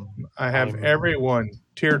 I have everyone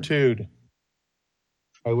tier 2'd.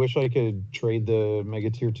 I wish I could trade the Mega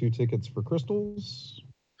Tier 2 tickets for crystals.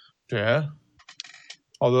 Yeah.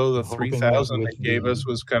 Although the I'm hoping 3,000 that they with gave the- us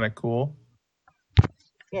was kind of cool.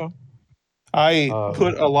 Yeah. I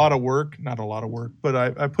put a lot of work, not a lot of work, but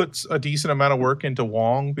I put a decent amount of work into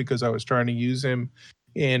Wong because I was trying to use him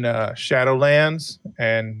in Shadowlands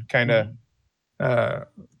and kind of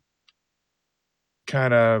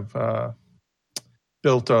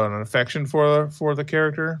built an affection for the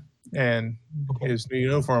character, and his new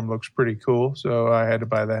uniform looks pretty cool, so I had to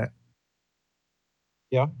buy that.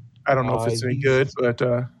 Yeah. I don't know if it's any good, but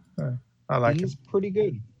I like he's him. pretty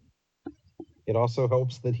good. It also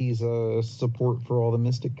helps that he's a support for all the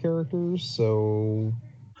Mystic characters, so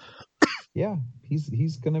yeah, he's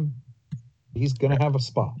gonna have a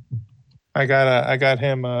spot. I got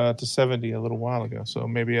him to 70 a little while ago, so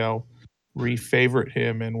maybe I'll re-favorite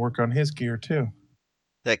him and work on his gear too.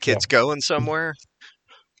 That kid's going somewhere.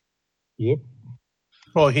 Yep.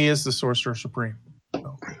 Well, he is the Sorcerer Supreme.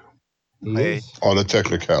 So. He is. On a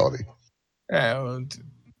technicality.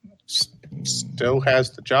 Still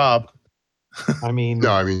has the job. I mean,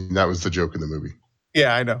 that was the joke in the movie.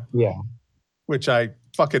 Yeah, I know. Yeah. Which I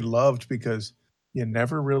fucking loved because you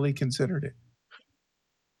never really considered it.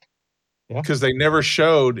 Yeah. Because they never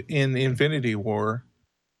showed in Infinity War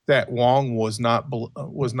that Wong was not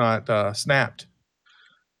snapped.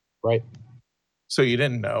 Right. So you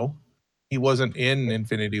didn't know. He wasn't in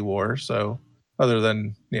Infinity War, so other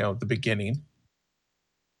than, the beginning.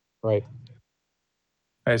 Right.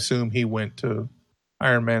 I assume he went to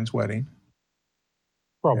Iron Man's wedding.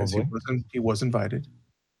 Probably. He was invited.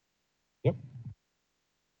 Yep.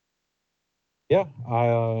 Yeah,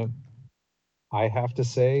 I have to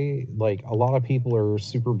say, like, a lot of people are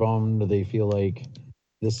super bummed. They feel like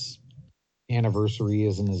this anniversary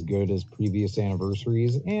isn't as good as previous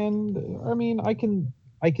anniversaries, and I mean, I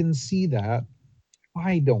can see that.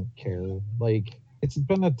 I don't care. Like, it's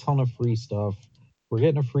been a ton of free stuff. We're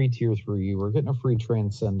getting a free tier 3. We're getting a free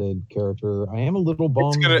Transcended character. I am a little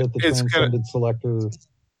bummed that the Transcended selector.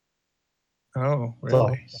 Oh,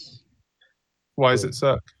 really? Sucks. Why does it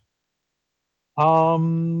suck?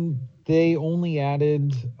 They only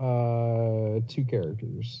added 2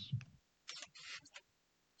 characters.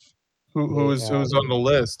 Who's on the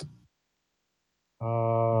list?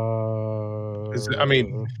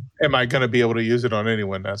 Am I going to be able to use it on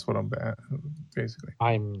anyone? That's what I'm basically.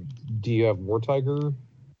 Do you have War Tiger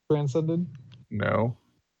Transcended? No.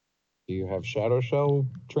 Do you have Shadow Shell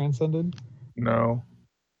Transcended? No.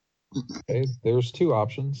 Okay, there's 2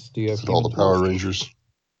 options. Do you have all the Power Rangers?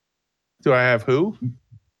 Do I have who?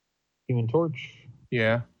 Human Torch.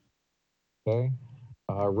 Yeah. Okay.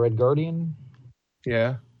 Red Guardian.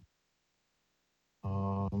 Yeah.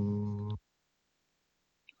 Who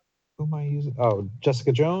am I using? Oh,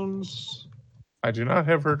 Jessica Jones. I do not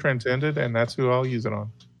have her Transcended, and that's who I'll use it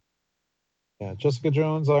on. Yeah, Jessica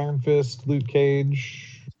Jones, Iron Fist, Luke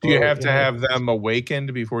Cage. Do you have to have them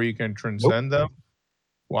awakened before you can transcend them?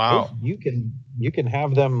 Wow. Nope. You can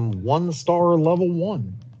have them 1-star level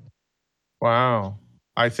 1. Wow.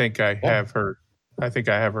 I think I have her. I think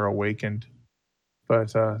I have her awakened,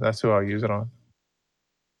 but that's who I'll use it on.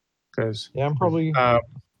 Because I'm probably. I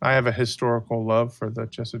have a historical love for the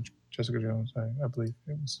Jessica Jones. I believe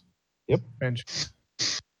it was. Yep.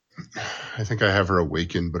 I think I have her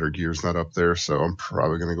awakened, but her gear's not up there, so I'm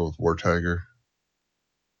probably going to go with War Tiger.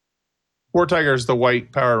 War Tiger is the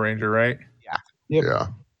white Power Ranger, right? Yeah. Yep. Yeah.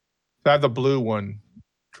 I have the blue one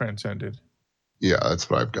Transcended. Yeah, that's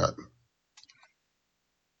what I've got.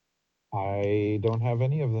 I don't have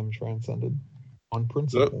any of them Transcended on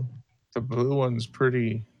principle. The blue one's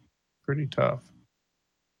pretty tough.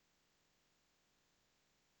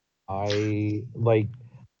 I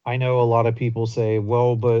know a lot of people say,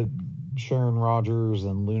 well, but Sharon Rogers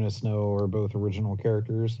and Luna Snow are both original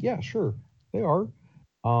characters. Yeah, sure, they are.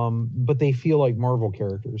 But they feel like Marvel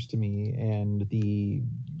characters to me, and the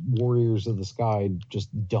Warriors of the Sky just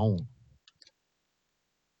don't.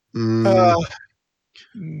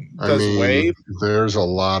 Wave? There's a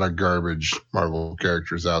lot of garbage Marvel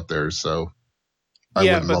characters out there, so I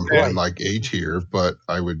wouldn't lump it in like A tier, but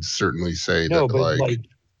I would certainly say that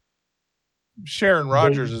Sharon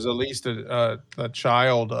Rogers is at least a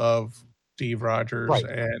child of Steve Rogers, right.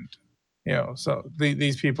 And so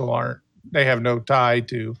these people they have no tie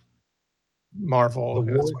to Marvel.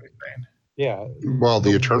 That's what he's saying. Yeah. Well,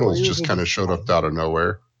 the Eternals just kind of showed up out of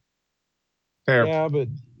nowhere. Yeah, but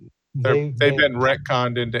they've been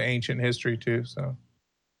retconned into ancient history too. So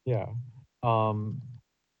yeah,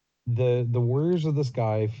 the Warriors of the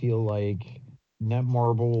Sky feel like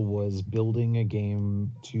Netmarble was building a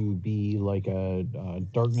game to be like a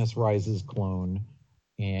Darkness Rises clone,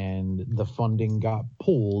 and the funding got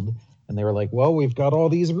pulled, and they were like, well, we've got all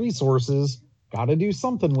these resources, got to do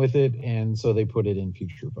something with it, and so they put it in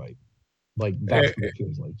Future Fight. Like, that's what it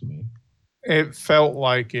feels like to me. It felt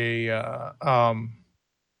like a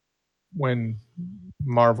when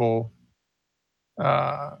Marvel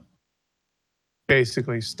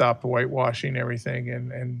basically stopped whitewashing everything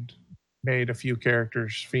and made a few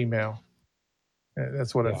characters female.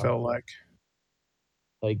 That's what it felt like.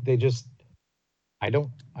 Like, they just, I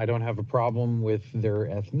don't have a problem with their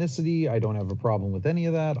ethnicity. I don't have a problem with any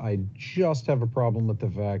of that. I just have a problem with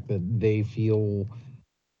the fact that they feel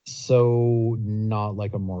so not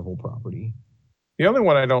like a Marvel property. The only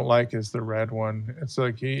one I don't like is the red one. It's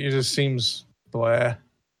like, it just seems blah.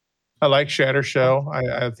 I like Shattershell.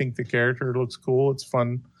 I think the character looks cool. It's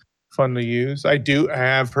fun to use. I do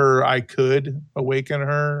have her. I could awaken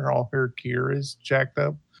her. All her gear is jacked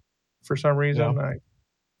up for some reason. Yeah.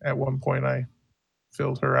 At one point I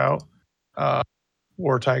filled her out.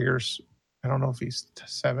 War Tigers. I don't know if he's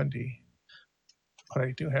 70, but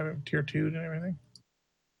I do have him tier 2 and everything.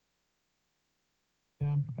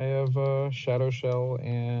 Yeah, I have Shadow Shell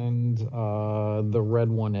and the red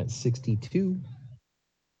one at 62.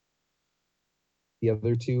 The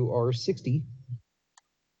other two are 60.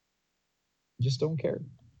 Just don't care.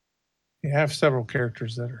 You have several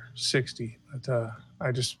characters that are 60, but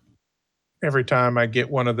I just, every time I get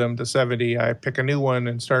one of them to 70, I pick a new one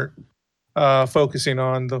and start focusing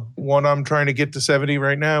on the one I'm trying to get to 70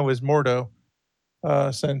 right now is Mordo,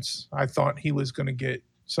 since I thought he was going to get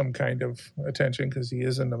some kind of attention because he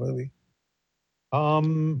is in the movie.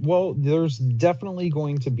 Well, there's definitely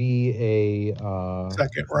going to be a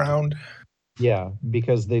second round. Yeah,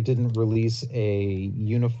 because they didn't release a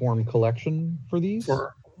uniform collection for these.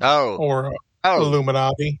 Or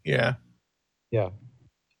Illuminati. Yeah.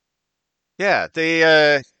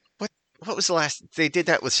 They what was the last? They did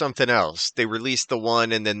that with something else. They released the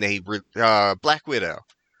one, and then they Black Widow.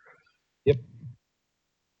 Yep.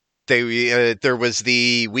 There was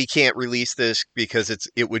the we can't release this because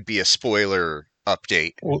it would be a spoiler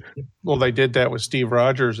update. Well, they did that with Steve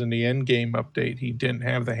Rogers in the Endgame update. He didn't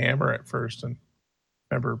have the hammer at first, and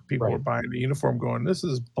remember people were buying the uniform, going, "This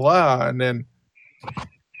is blah," and then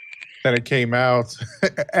it came out.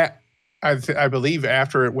 I believe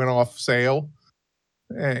after it went off sale,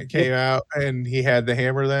 and it came out, and he had the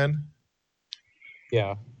hammer then.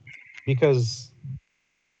 Yeah, because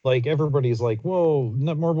like everybody's like, "Well,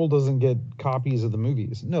 Marvel doesn't get copies of the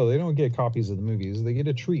movies." No, they don't get copies of the movies. They get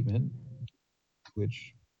a treatment,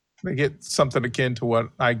 which they get something akin to what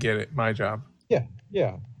I get at my job.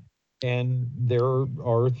 Yeah. And there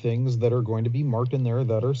are things that are going to be marked in there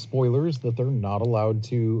that are spoilers that they're not allowed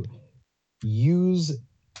to use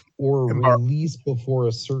or release before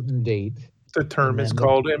a certain date. The term is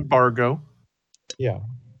called embargo. Yeah.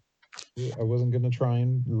 I wasn't going to try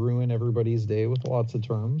and ruin everybody's day with lots of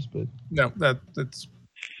terms, but no, that's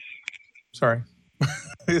sorry.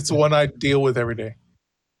 It's one I deal with every day.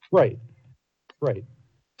 Right.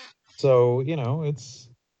 So, it's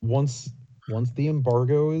once the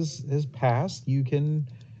embargo is passed, you can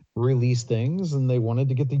release things, and they wanted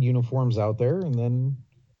to get the uniforms out there, and then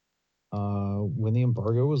when the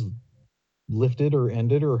embargo was lifted or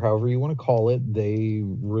ended or however you want to call it, they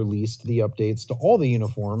released the updates to all the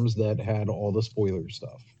uniforms that had all the spoiler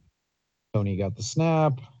stuff. Tony got the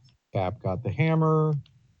snap, Cap got the hammer.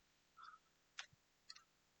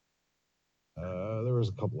 There was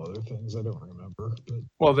a couple other things I don't remember. But...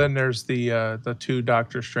 Well, then there's the two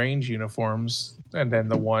Doctor Strange uniforms, and then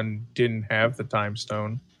the one didn't have the Time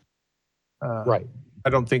Stone. Right. I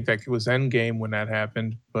don't think that was Endgame when that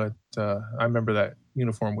happened, but I remember that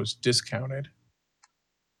uniform was discounted.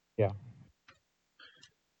 Yeah.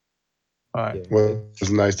 Well,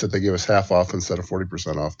 it's nice that they give us half off instead of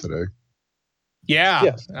 40% off today. Yeah.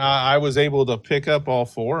 Yes. I was able to pick up all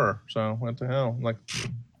 4, so what the hell? I'm like,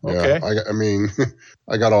 okay. Yeah,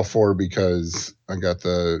 I got all 4 because I got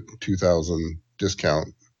the 2,000 discount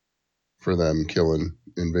for them killing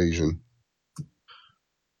Invasion.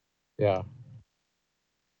 Yeah.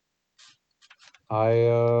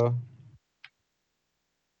 I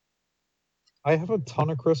have a ton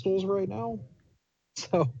of crystals right now,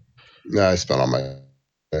 so. Yeah, I spent all my.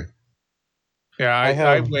 Yeah,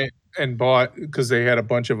 I went and bought because they had a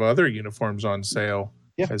bunch of other uniforms on sale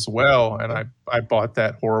as well, and I bought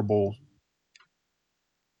that horrible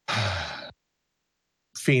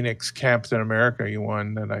Phoenix Captain America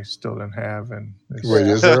one that I still didn't have. And wait,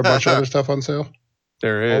 is there a bunch of other stuff on sale?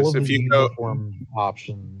 There is. All of the uniform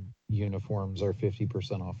option uniforms are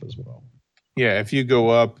 50% off as well. Yeah, if you go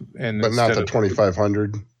up and but not the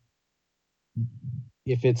 2,500.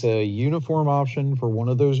 If it's a uniform option for one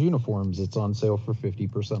of those uniforms, it's on sale for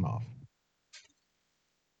 50% off.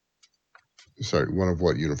 Sorry, one of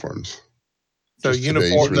what uniforms? So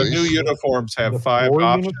the new uniforms have 5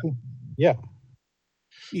 options. Yeah.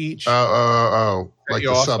 Each. Like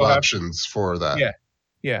the sub options for that.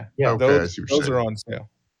 Yeah. Okay, those are on sale.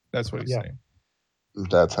 That's what he's saying.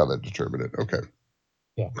 That's how they determine it. Okay.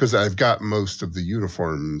 Yeah. Because I've got most of the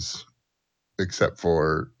uniforms, except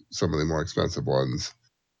for some of the more expensive ones,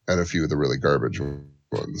 and a few of the really garbage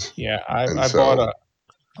ones. Yeah, I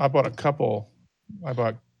bought a couple. I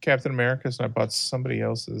bought Captain America's and I bought somebody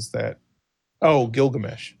else's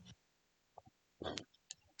Gilgamesh.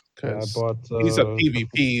 Because he's a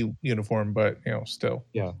PvP uniform, but still,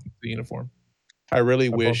 the uniform. I really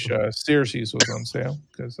wish Circe's was on sale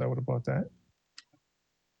because I would have bought that.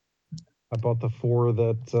 I bought the 4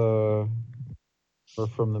 that are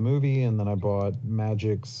from the movie, and then I bought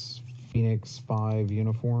Magic's Phoenix 5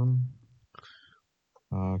 uniform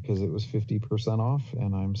because it was 50% off,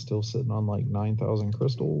 and I'm still sitting on like 9,000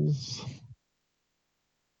 crystals.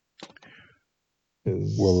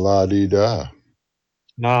 Well, la-dee-da.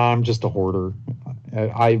 Nah, I'm just a hoarder.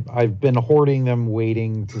 I've been hoarding them,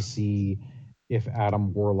 waiting to see if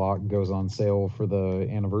Adam Warlock goes on sale for the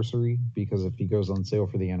anniversary, because if he goes on sale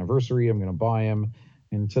for the anniversary, I'm going to buy him,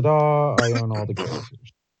 and ta-da, I own all the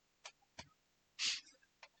characters.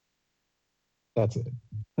 That's it.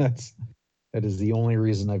 That is the only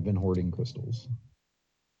reason I've been hoarding crystals.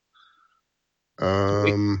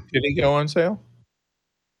 Did he go on sale?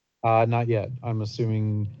 Not yet. I'm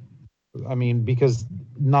assuming. I mean, because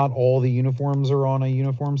not all the uniforms are on a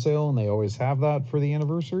uniform sale, and they always have that for the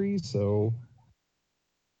anniversary. So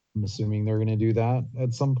I'm assuming they're going to do that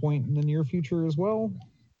at some point in the near future as well.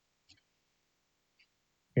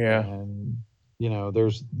 Yeah. And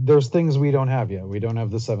there's things we don't have yet. We don't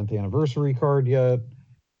have the 7th anniversary card yet.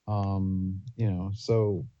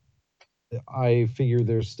 So I figure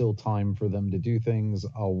there's still time for them to do things.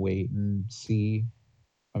 I'll wait and see.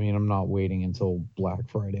 I mean, I'm not waiting until Black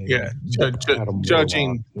Friday. Yeah,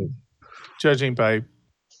 judging by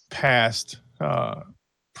past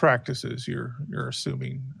practices, you're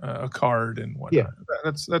assuming a card and whatnot.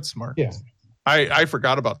 Yeah. That's smart. Yeah, I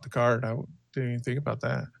forgot about the card. I didn't even think about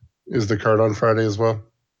that. Is the card on Friday as well?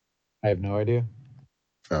 I have no idea.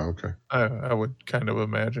 Oh, okay. I would kind of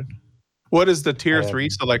imagine. What is the tier 3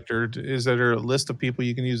 selector? Is there a list of people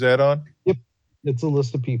you can use that on? Yep. It's a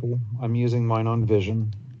list of people. I'm using mine on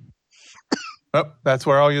Vision. Oh, that's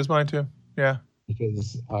where I'll use mine too. Yeah.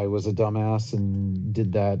 Because I was a dumbass and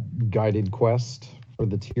did that guided quest for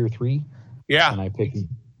the tier 3. Yeah. And I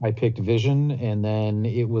picked Vision, and then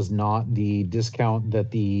it was not the discount that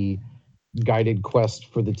the guided quest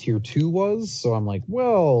for the tier 2 was. So I'm like,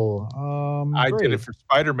 I did it for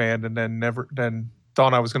Spider-Man, and then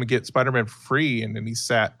thought I was going to get Spider-Man for free, and then he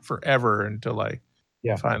sat forever until I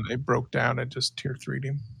finally broke down and just tier 3'd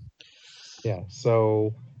him. Yeah,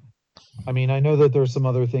 so I mean, I know that there's some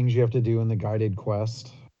other things you have to do in the guided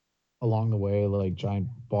quest along the way, like giant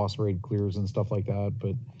boss raid clears and stuff like that,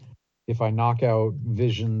 but if I knock out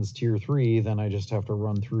Vision's tier 3, then I just have to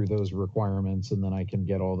run through those requirements, and then I can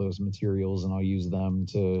get all those materials, and I'll use them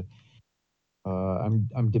to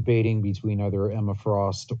I'm debating between either Emma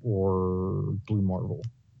Frost or Blue Marvel.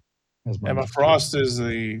 Emma Frost is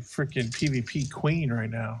the freaking PvP queen right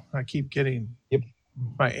now. I keep getting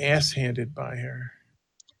my ass handed by her.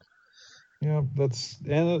 Yeah, that's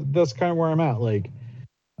kind of where I'm at. Like,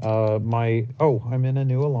 I'm in a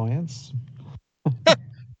new alliance.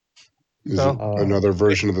 Is it another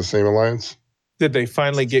version of the same alliance? Did they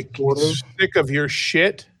finally get sick of your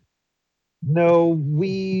shit? No,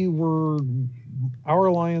 our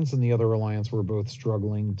alliance and the other alliance were both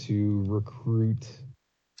struggling to recruit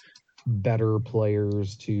better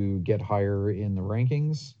players to get higher in the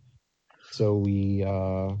rankings. So we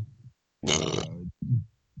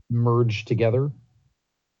merged together.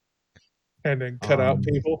 And then cut out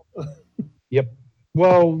people? Yep.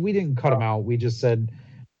 Well, we didn't cut them out. We just said,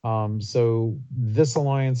 so this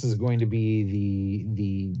alliance is going to be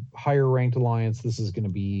the higher ranked alliance. This is going to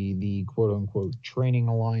be the quote unquote training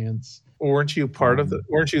alliance. Weren't you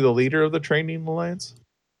weren't you the leader of the training alliance?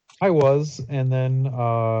 I was, and then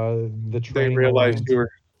the training. They realized alliance, you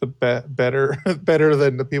were the better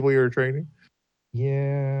than the people you were training.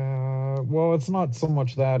 Yeah, well, it's not so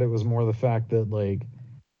much that. It was more the fact that like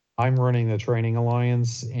I'm running the training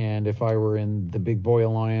alliance, and if I were in the big boy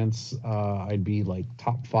alliance, I'd be like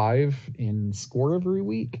top 5 in score every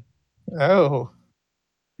week. Oh,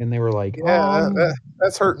 and they were like,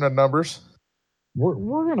 that's hurting the numbers.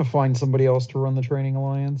 We're gonna find somebody else to run the training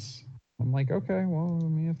alliance. I'm like, okay, well, I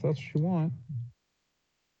mean, if that's what you want.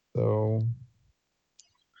 So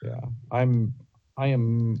yeah, I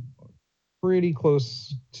am pretty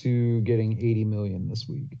close to getting 80 million this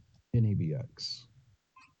week in ABX.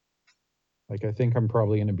 Like I think I'm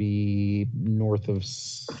probably going to be north of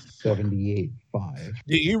 78.5.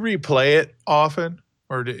 Do you replay it often,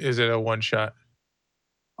 or is it a one shot?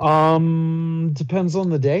 Depends on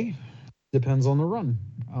the day. Depends on the run.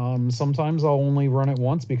 Sometimes I'll only run it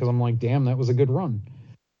once because I'm like, damn, that was a good run.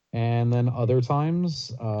 And then other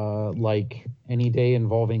times, like any day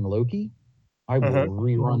involving Loki, I will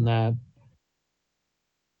rerun that.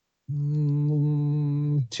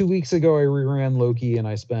 2 weeks ago, I reran Loki and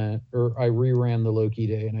I reran the Loki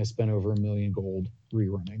day and I spent over 1 million gold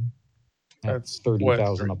rerunning. That's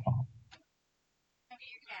 30,000 a pop.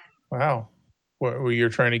 Wow. What, you're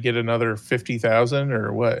trying to get another 50,000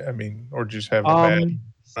 or what? I mean, or just have a bad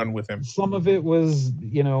run with him? Some of it was,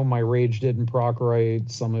 my rage didn't proc right.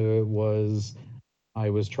 Some of it was I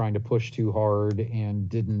was trying to push too hard and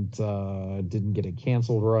didn't get it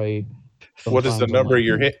canceled right. What is the number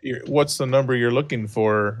what's the number you're looking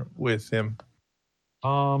for with him?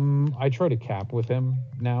 I try to cap with him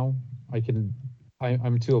now.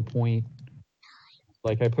 I'm to a point.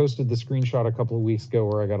 Like I posted the screenshot a couple of weeks ago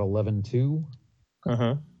where I got 11.2.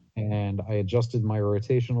 And I adjusted my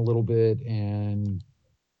rotation a little bit and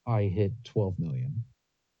I hit 12 million.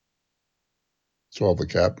 12 the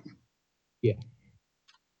cap? Yeah.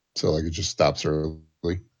 So like it just stops early?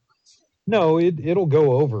 No, it'll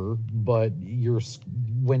go over, but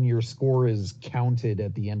when your score is counted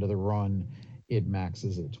at the end of the run, it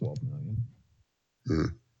maxes at 12 million.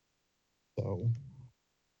 So,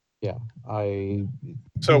 yeah,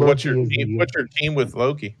 So what's your team with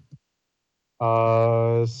Loki?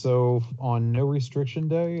 So on no restriction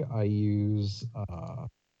day, I use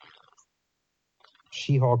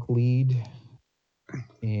She-Hulk lead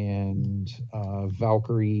and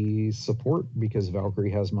Valkyrie support because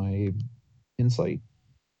Valkyrie has my insight.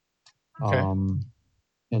 Okay. And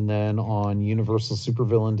then on Universal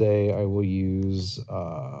Supervillain Day, I will use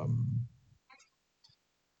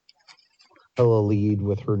Ella lead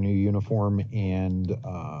with her new uniform and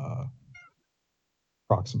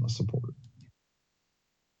Proxima support.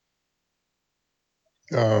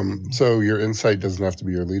 So your insight doesn't have to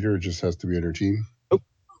be your leader; it just has to be on your team. Nope.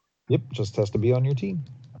 Yep, just has to be on your team.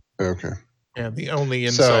 Okay. Yeah, the only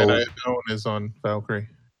insight I own is on Valkyrie.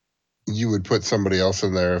 You would put somebody else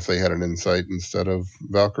in there if they had an insight instead of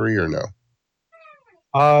Valkyrie, or no?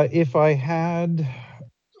 If I had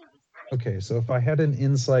an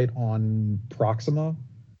insight on Proxima,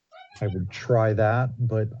 I would try that,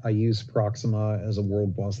 but I use Proxima as a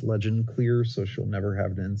World Boss Legend clear, so she'll never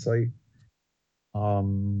have an insight.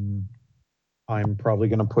 I'm probably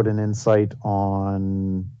going to put an insight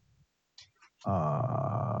on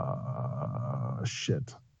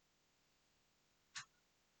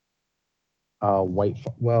White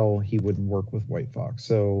Fox. Well, he wouldn't work with White Fox.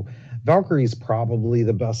 So Valkyrie's probably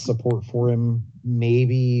the best support for him.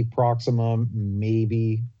 Maybe Proxima,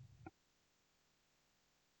 maybe.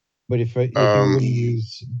 But if you were to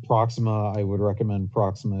use Proxima, I would recommend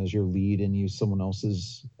Proxima as your lead and use someone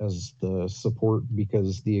else's as the support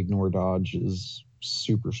because the ignore dodge is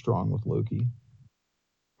super strong with Loki.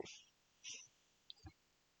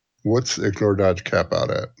 What's ignore dodge cap out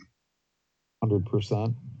at?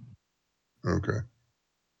 100%. Okay.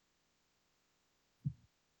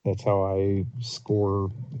 That's how I score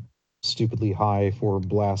stupidly high for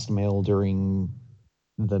Blast Mail during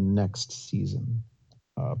the next season.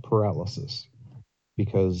 Paralysis,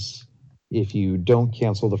 because if you don't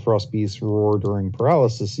cancel the Frostbeast Roar during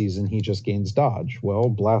Paralysis season, he just gains dodge. Well,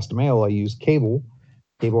 Blast Mail, I use Cable.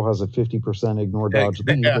 Cable has a 50% ignore dodge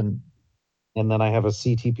lead, and then I have a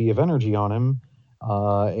CTP of energy on him,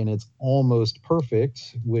 and it's almost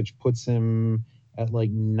perfect, which puts him at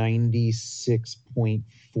like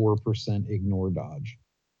 96.4% ignore dodge.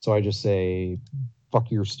 So I just say,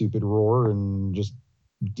 fuck your stupid roar, and just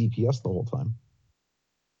DPS the whole time.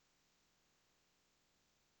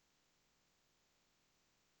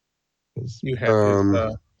 You have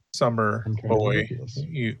his summer boy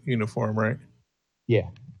uniform, right?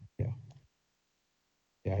 Yeah.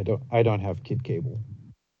 I don't have Kid Cable,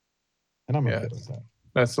 and I'm okay with that.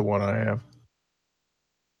 That's the one I have.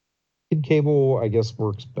 Kid Cable, I guess,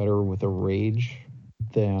 works better with a rage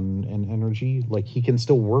than an energy. Like he can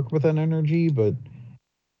still work with an energy, but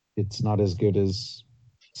it's not as good as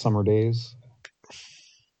Summer Days.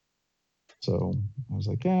 So I was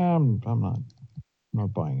like, yeah, I'm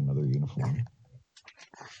not buying another uniform.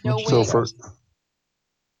 No way. So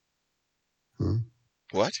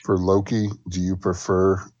what? For Loki, do you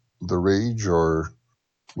prefer the rage or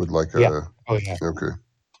would like yeah. Oh yeah. Okay.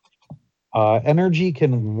 Energy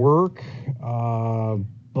can work,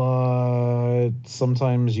 but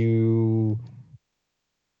sometimes you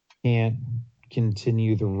can't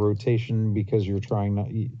continue the rotation because you're trying not.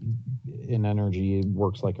 In energy, it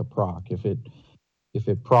works like a proc. If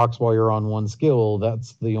it procs while you're on one skill,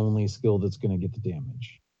 that's the only skill that's going to get the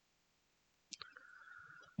damage.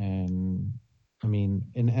 And I mean,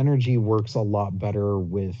 an energy works a lot better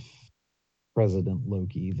with President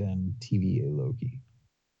Loki than TVA Loki.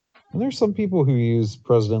 And there's some people who use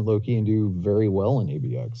President Loki and do very well in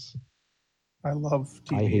ABX. I love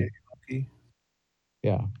TVA Loki.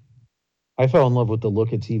 Yeah. I fell in love with the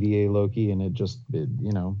look of TVA Loki, and it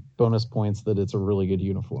bonus points that it's a really good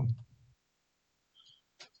uniform.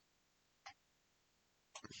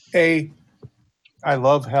 I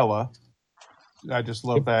love Hela. I just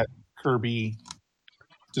love that Kirby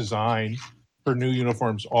design. Her new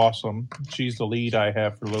uniform's awesome. She's the lead I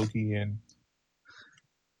have for Loki and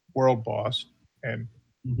World Boss, and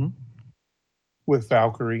with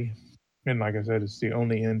Valkyrie. And like I said, it's the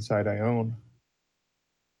only Insight I own.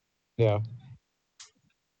 Yeah.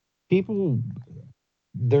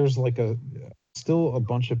 There's still a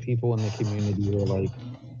bunch of people in the community who are like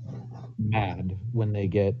mad when they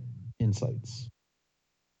get Insights.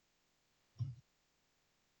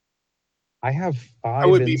 I have 5 I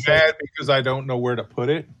would be Insights. mad because I don't know where to put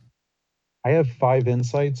it. I have 5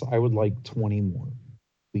 Insights. I would like 20 more,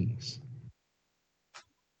 please.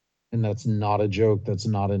 And that's not a joke. That's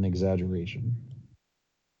not an exaggeration.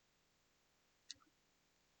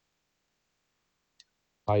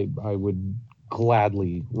 I would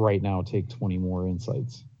gladly right now take 20 more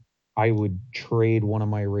Insights. I would trade one of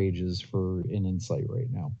my rages for an Insight right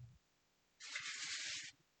now.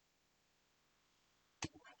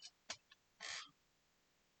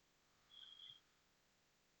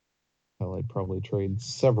 Well, I'd probably trade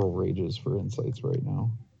several rages for Insights right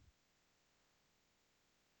now.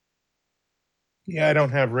 Yeah, I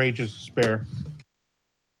don't have rages to spare.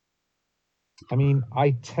 I mean,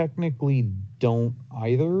 I technically don't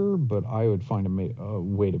either, but I would find a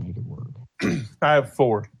way to make it work. I have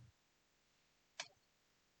 4.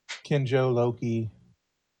 Kinjo, Loki,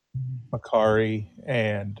 Makari,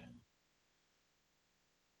 and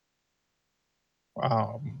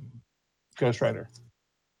Ghost Rider.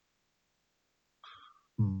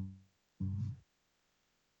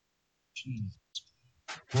 Jesus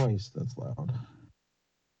Christ, that's loud.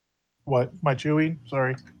 What? My chewing?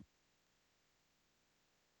 Sorry.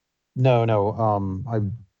 No. I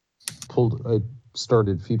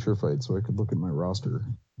started Future Fight so I could look at my roster,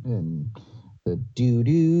 and the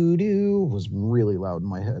do was really loud in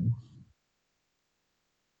my head.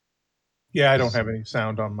 Yeah, I don't have any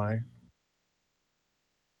sound on my.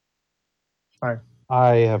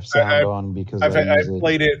 I have sound on because I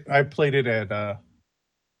played it. I played it at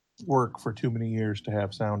work for too many years to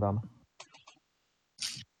have sound on.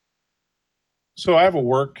 So I have a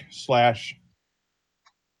work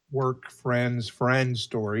friend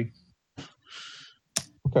story.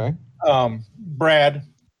 Okay. Brad,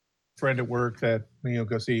 friend at work that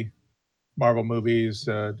go see Marvel movies,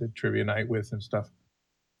 did trivia night with and stuff.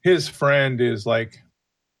 His friend is like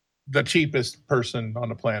the cheapest person on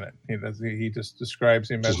the planet. He just describes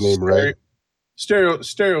him as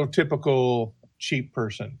stereotypical cheap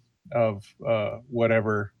person of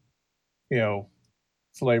whatever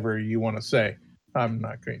flavor you want to say. I'm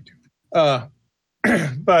not going to.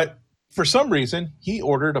 But for some reason, he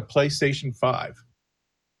ordered a PlayStation 5.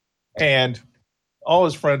 And all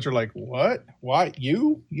his friends are like, what? Why?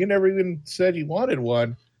 You never even said you wanted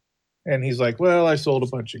one. And he's like, well, I sold a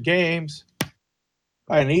bunch of games.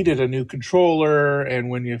 I needed a new controller. And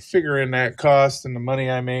when you figure in that cost and the money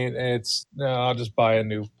I made, I'll just buy a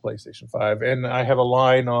new PlayStation 5. And I have a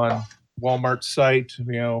line on Walmart's site.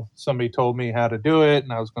 Somebody told me how to do it,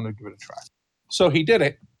 and I was going to give it a try. So he did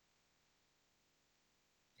it.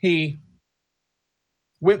 He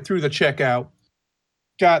went through the checkout,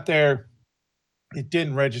 got there. It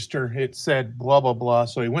didn't register. It said blah, blah, blah.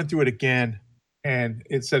 So he went through it again, and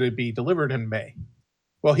it said it'd be delivered in May.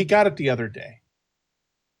 Well, he got it the other day.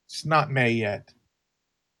 It's not May yet.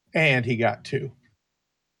 And he got 2.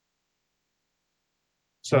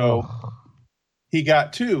 So he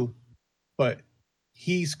got 2, but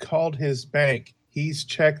he's called his bank. He's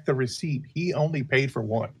checked the receipt. He only paid for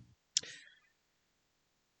 1.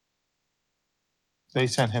 They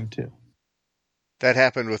sent him 2. That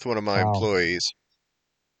happened with one of my employees.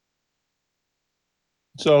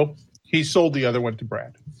 So he sold the other one to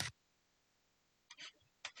Brad.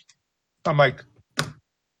 I'm like,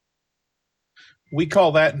 we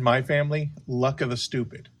call that in my family luck of the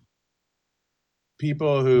stupid.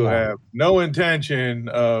 People who have no intention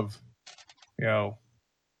of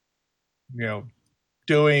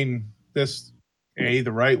doing this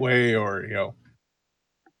the right way or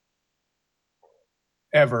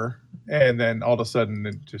ever, and then all of a sudden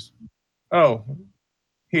it just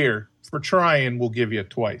here for trying we'll give it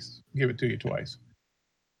to you twice.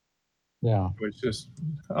 Yeah. It's just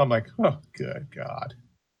I'm like, oh good God.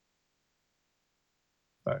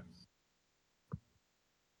 But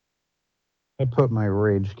I put my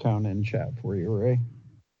rage count in chat for you, Ray.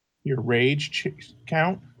 Your rage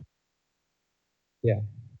count? Yeah.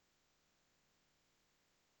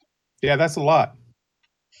 Yeah, that's a lot.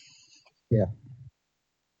 Yeah.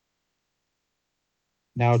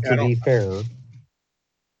 Now, to be fair,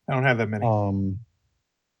 I don't have that many.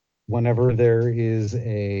 Whenever there is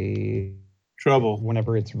a trouble,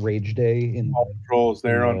 whenever it's Rage Day in Paw Patrol's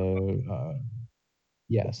there on.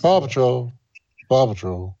 Yes. Paw Patrol.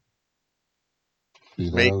 Be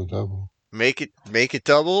there on the double. Make it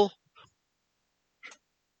double.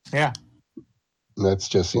 Yeah. That's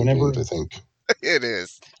Jesse and James, I think. It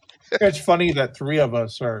is. It's funny that three of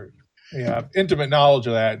us are intimate knowledge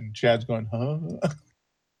of that, and Chad's going, huh?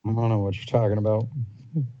 I don't know what you're talking about.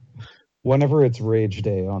 Whenever it's Rage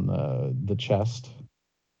Day on the chest,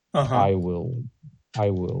 I will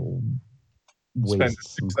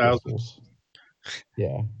waste some crystals.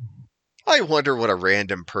 Yeah. I wonder what a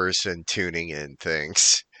random person tuning in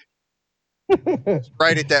thinks.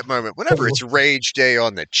 Right at that moment, whenever it's Rage Day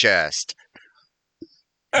on the chest.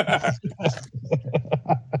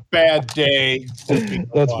 Bad day.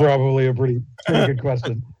 That's probably a pretty good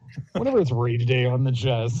question. Whenever it's Rage Day on the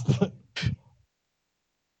chest.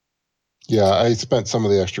 Yeah, I spent some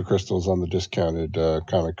of the extra crystals on the discounted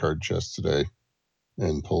comic card chest today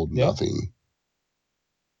and pulled nothing.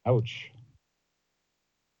 Ouch.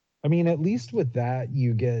 I mean, at least with that,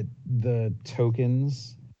 you get the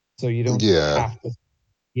tokens, so you don't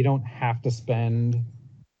have to spend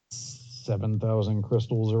 7,000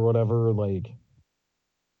 crystals or whatever. Like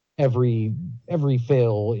every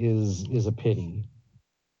fail is a pity.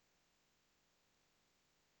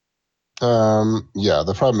 Yeah,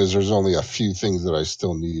 the problem is there's only a few things that I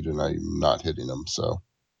still need, and I'm not hitting them. So,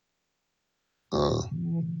 I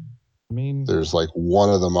mean, there's like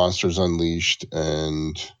one of the Monsters Unleashed,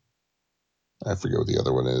 and I forget what the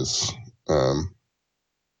other one is.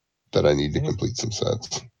 That I need to complete some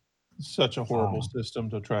sets. Such a horrible system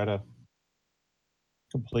to try to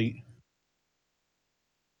complete.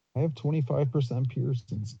 I have 25% pierce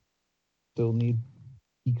and still need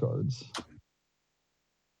key cards.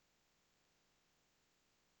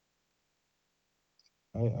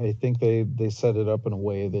 I think they set it up in a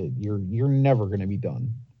way that you're never going to be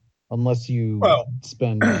done unless you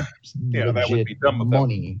spend legit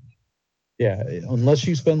money. Yeah, unless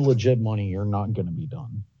you spend legit money, you're not going to be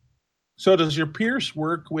done. So does your Pierce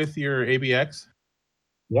work with your ABX?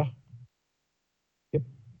 Yeah. Yep.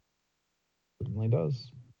 Certainly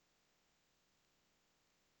does.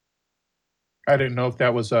 I didn't know if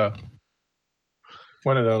that was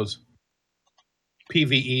one of those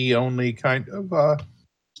PvE only kind of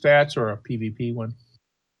stats or a PvP one.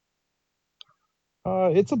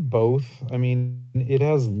 It's a both. I mean, it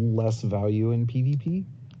has less value in PvP,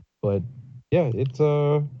 but yeah, it's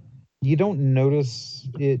you don't notice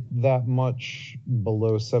it that much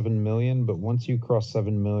below 7 million, but once you cross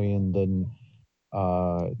 7 million, then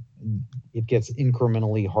it gets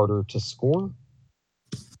incrementally harder to score.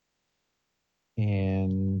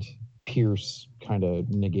 And Pierce kind of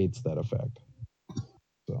negates that effect.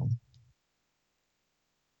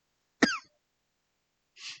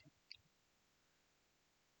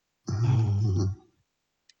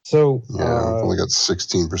 So I've only got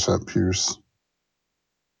 16% Pierce.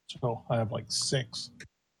 So I have like 6.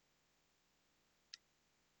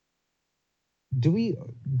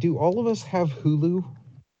 Do all of us have Hulu?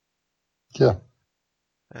 Yeah.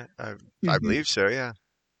 I believe so, yeah.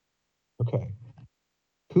 Okay.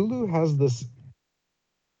 Hulu has this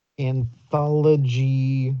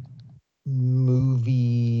anthology movie-ish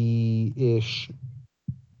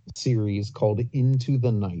series called Into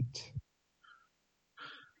the Night.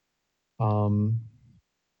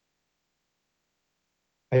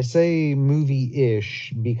 I say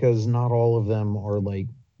movie-ish because not all of them are like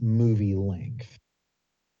movie length.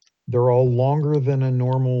 They're all longer than a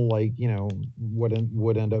normal, like,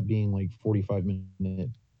 would end up being like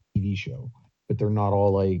 45-minute TV show, but they're not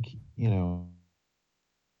all like,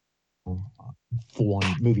 full-on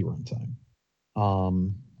movie runtime.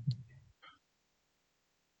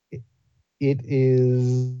 It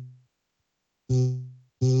is,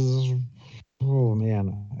 oh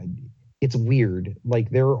man, it's weird. Like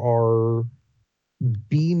there are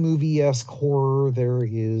B movie-esque horror. There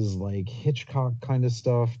is like Hitchcock kind of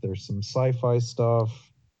stuff. There's some sci-fi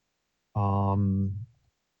stuff.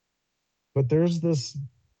 But there's this.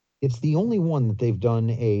 It's the only one that they've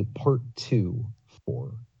done a part 2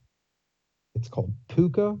 for. It's called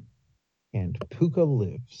Puka, and Puka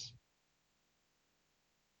Lives.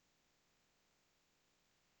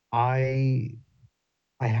 I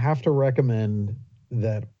have to recommend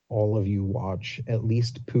that all of you watch at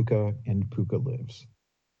least Puka and Puka Lives.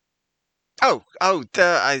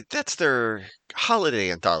 That's their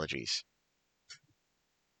holiday anthologies.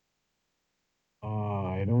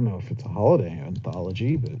 I don't know if it's a holiday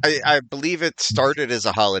anthology, but I believe it started as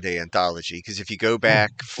a holiday anthology because if you go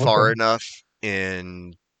back far enough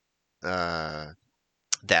in that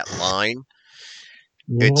line,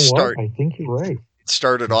 I think you're right. It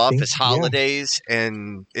started off as holidays,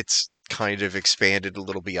 and it's kind of expanded a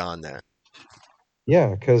little beyond that.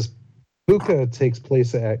 Yeah, because Puka takes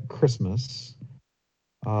place at Christmas.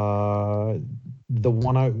 The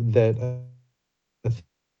one that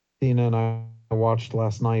Athena and I watched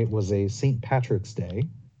last night was a St. Patrick's Day.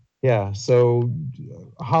 Yeah, so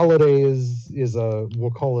holiday is a,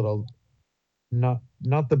 we'll call it a,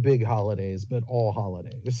 not the big holidays, but all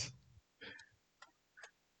holidays.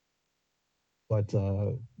 But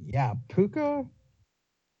yeah, Puka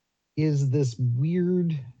is this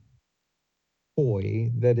weird toy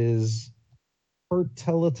that is part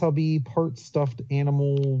Teletubby, part stuffed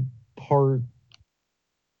animal, part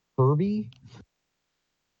Furby.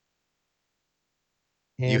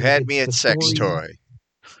 And you had me at sex toy.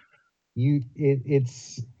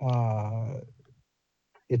 It's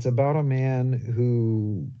about a man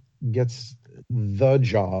who gets the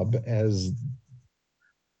job as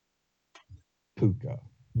Puka,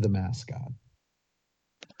 the mascot.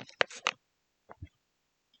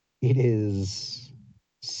 It is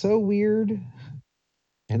so weird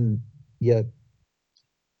and yet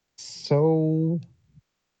so.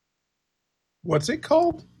 What's it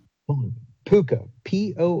called? Puka.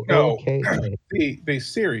 Pooka. The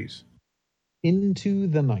series. Into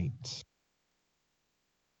the Night.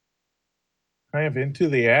 I have Into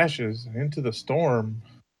the Ashes, Into the Storm.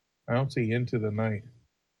 I don't see Into the Night.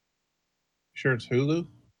 Sure it's Hulu?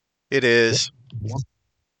 It is.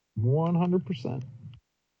 100%.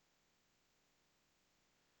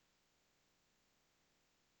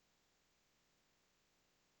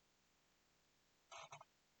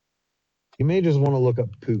 You may just want to look up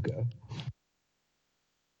Puka.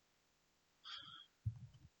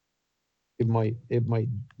 It might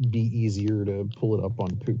be easier to pull it up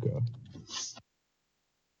on Puka.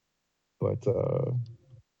 But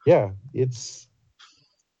yeah, it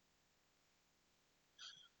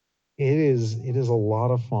is a lot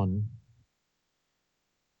of fun.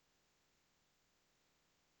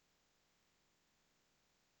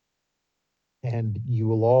 And you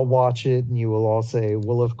will all watch it and you will all say,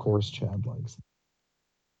 well, of course Chad likes it.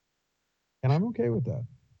 And I'm okay with that.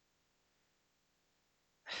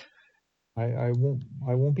 I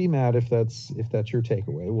won't be mad if that's your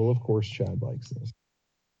takeaway. Well, of course Chad likes this.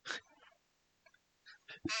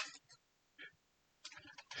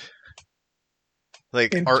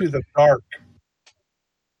 Like Into the Dark.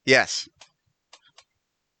 Yes.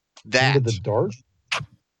 That. Into the Dark?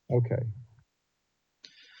 Okay.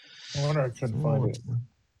 I wonder I couldn't find it.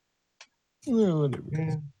 Well,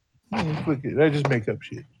 whatever. I just make up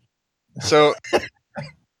shit.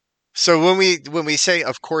 So when we say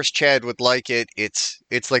of course Chad would like it, it's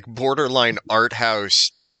like borderline art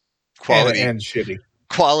house quality and shitty.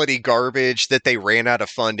 Quality garbage that they ran out of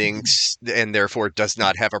funding and therefore does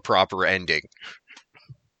not have a proper ending.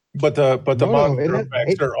 But the monster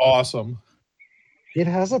effects are awesome. It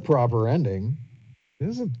has a proper ending.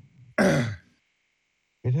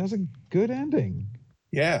 It has a good ending.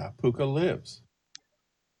 Yeah, Puka lives.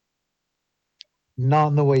 Not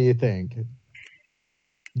in the way you think.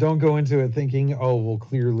 Don't go into it thinking, oh, well,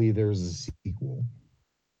 clearly there's a sequel.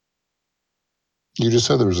 You just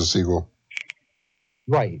said there was a sequel.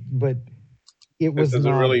 Right, but it was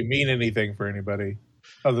doesn't really mean anything for anybody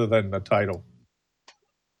other than the title.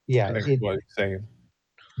 Yeah, I think what he's saying.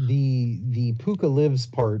 The Puka lives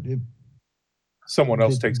part. Someone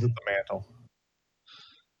else takes up the mantle.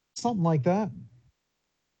 Something like that.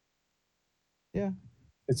 Yeah.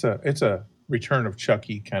 It's a Return of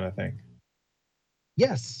Chucky kind of thing.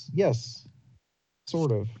 Yes.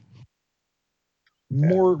 Sort of.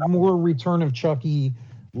 More Return of Chucky,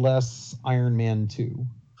 less Iron Man 2.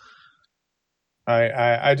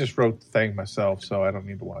 I just wrote the thing myself, so I don't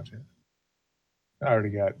need to watch it. I already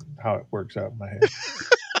got how it works out in my head.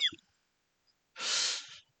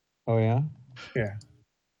 Oh yeah? Yeah.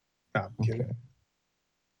 No, I'm kidding.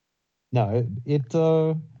 No,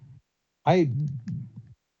 I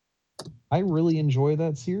really enjoy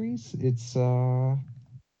that series. It's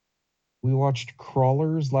we watched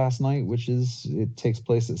Crawlers last night, it takes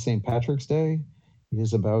place at St. Patrick's Day. It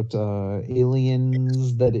is about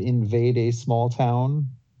aliens that invade a small town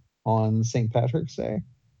on St. Patrick's Day.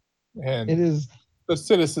 And It is the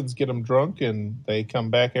citizens get them drunk, and they come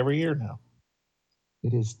back every year now.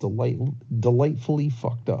 It is delightfully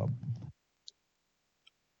fucked up.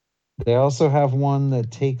 They also have one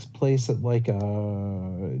that takes place at like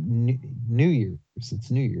New Year's. It's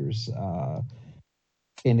New Year's,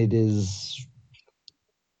 and it is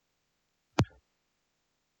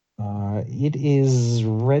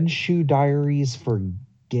Red Shoe Diaries for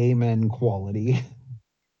gay men quality.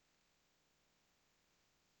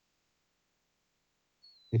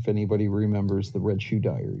 If anybody remembers the Red Shoe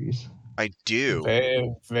Diaries. I do.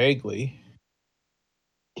 Vaguely.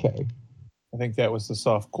 Okay. I think that was the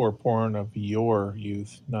softcore porn of your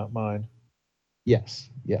youth, not mine. Yes.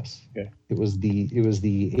 Okay. It was the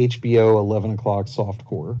HBO 11 o'clock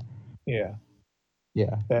softcore. Yeah.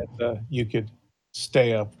 Yeah. That you could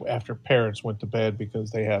stay up after parents went to bed because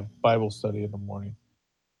they have Bible study in the morning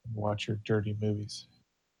and watch your dirty movies,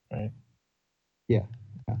 right? Yeah.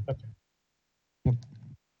 Okay. Yep.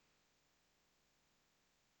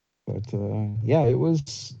 But yeah, it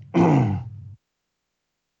was it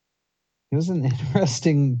was an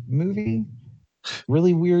interesting movie.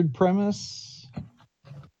 Really weird premise.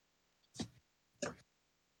 I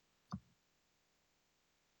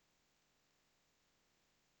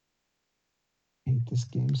hate this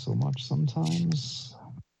game so much sometimes.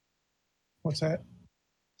 What's that?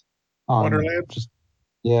 Wonderland?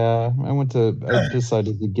 I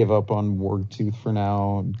decided to give up on Wargtooth for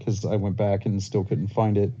now because I went back and still couldn't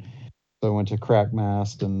find it. So I went to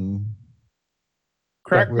Crackmast and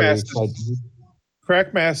Crackmast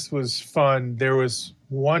was fun. There was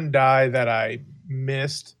one die that I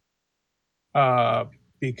missed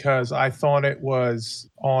because I thought it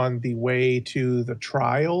was on the way to the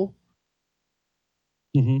trial.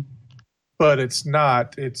 Mm-hmm. But it's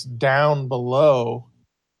not. It's down below.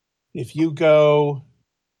 If you go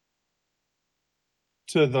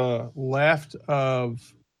to the left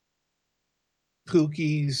of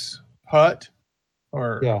Pookie's hut,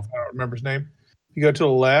 or I don't remember his name. You go to the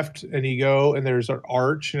left and you go, and there's an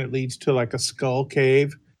arch, and it leads to like a skull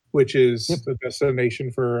cave, which is the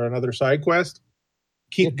destination for another side quest.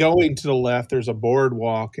 Keep going to the left. There's a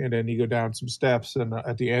boardwalk, and then you go down some steps, and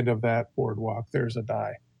at the end of that boardwalk, there's a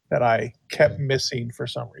die that I kept missing for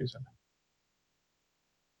some reason.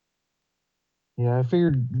 Yeah, I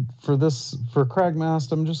figured for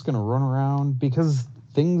Cragmast, I'm just gonna run around because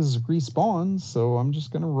things respawn. So I'm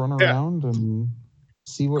just gonna run around and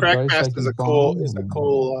see what dice I can find. Cragmast is a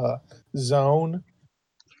cool zone.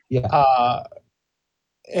 Yeah.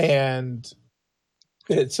 And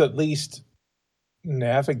it's at least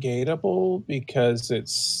navigatable because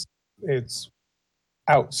it's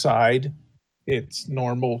outside its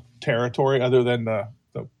normal territory, other than the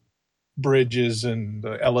bridges and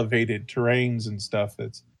the elevated terrains and stuff.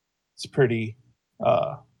 It's pretty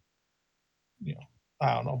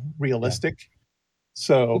realistic.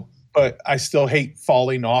 So, but I still hate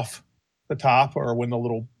falling off the top, or when the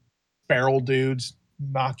little barrel dudes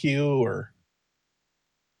knock you, or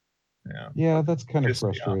yeah, that's kind of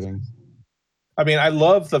frustrating. I mean, I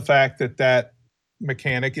love the fact that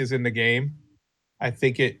mechanic is in the game. I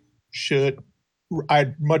think it should.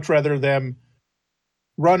 I'd much rather them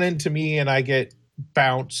run into me and I get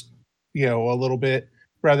bounced, a little bit,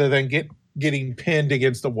 rather than getting pinned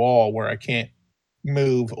against the wall where I can't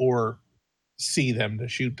move or see them to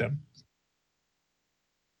shoot them.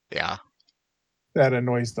 Yeah. That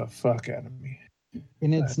annoys the fuck out of me.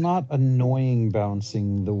 And it's not annoying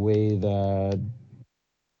bouncing the way that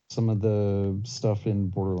some of the stuff in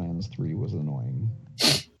Borderlands 3 was annoying.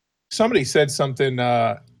 Somebody said something.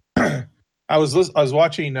 I was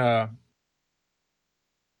watching Damn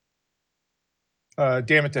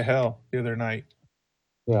It to Hell the other night.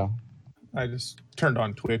 Yeah. I just turned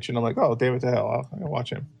on Twitch and I'm like, oh, Damn It to Hell. I'll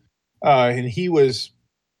watch him. And he was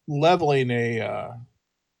leveling a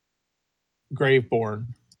Graveborn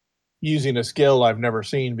using a skill I've never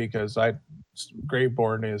seen, because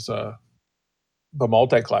Graveborn is the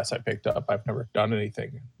multi-class I picked up. I've never done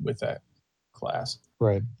anything with that class.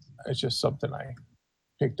 Right. It's just something I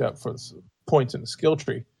picked up for the points in the skill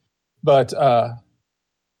tree. But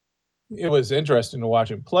it was interesting to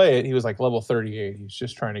watch him play it. He was like level 38. He's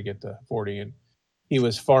just trying to get to 40. And he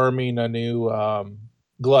was farming a new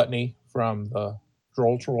gluttony from the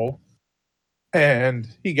Droll Troll. And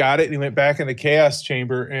he got it, and he went back in the Chaos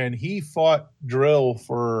Chamber, and he fought Drill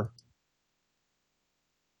for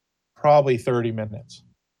probably 30 minutes.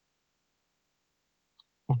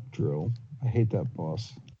 Fuck Drill. I hate that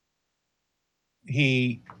boss.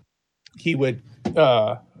 He would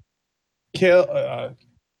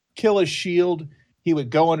kill his shield. He would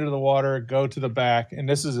go under the water, go to the back, and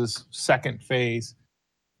this is his second phase.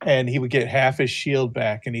 And he would get half his shield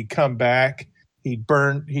back, and he'd come back. He'd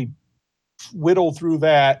whittle through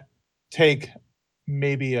that, take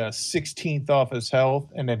maybe a 16th off his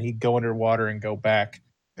health, and then he'd go underwater and go back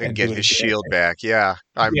and get his shield back. Yeah,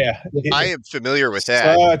 I am familiar with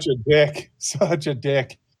that. Such a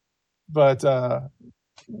dick. But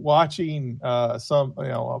watching some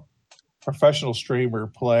a professional streamer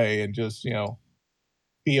play and just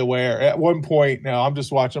be aware. At one point, now I'm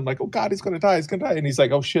just watching. I'm like, oh God, he's gonna die, and he's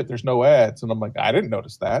like, oh shit, there's no ads, and I'm like, I didn't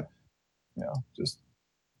notice that.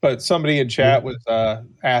 But somebody in chat was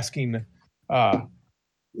asking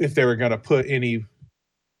if they were gonna put any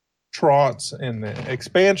taunts in the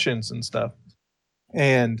expansions and stuff,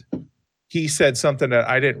 and he said something that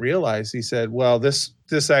I didn't realize. He said, well, this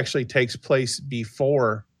actually takes place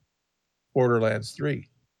before Borderlands 3.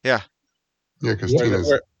 Yeah, because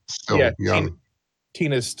Tina's still young.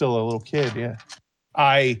 Tina's still a little kid, yeah.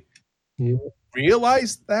 I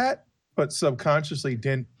realized that, but subconsciously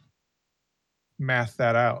didn't math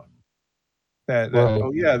that out. That right.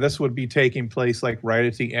 Oh yeah, this would be taking place like right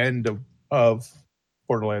at the end of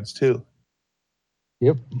Borderlands 2.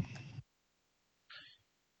 Yep.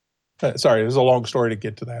 Sorry, there's a long story to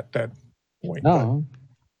get to that point. No.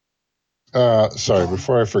 Sorry,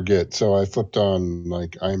 before I forget, so I flipped on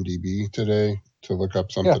like IMDb today to look up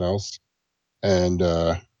something else. And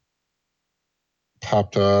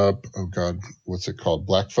popped up, oh God, what's it called?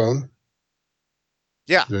 Black Phone?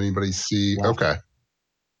 Yeah. Did anybody see? Okay.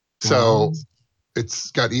 So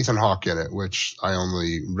it's got Ethan Hawke in it, which I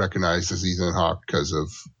only recognize as Ethan Hawke because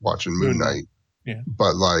of watching Moon Knight. Yeah.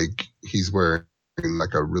 But like he's wearing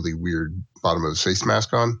like a really weird bottom of his face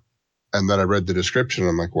mask on. And then I read the description.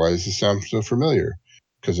 And I'm like, why does this sound so familiar?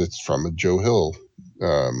 Because it's from a Joe Hill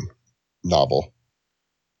novel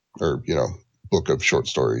or, book of short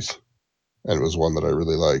stories. And it was one that I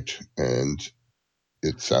really liked. And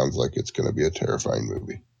it sounds like it's going to be a terrifying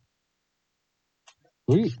movie.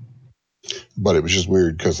 Sweet. But it was just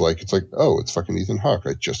weird because, it's like, oh, it's fucking Ethan Hawke.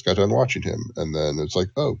 I just got done watching him. And then it's like,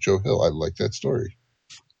 oh, Joe Hill. I like that story.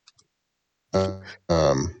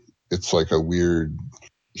 It's like a weird...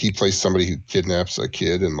 He plays somebody who kidnaps a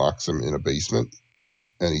kid and locks him in a basement.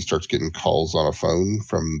 And he starts getting calls on a phone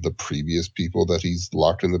from the previous people that he's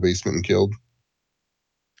locked in the basement and killed.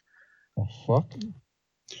 The fuck?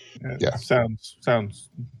 Yeah. Sounds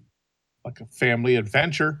like a family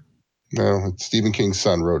adventure. No, it's Stephen King's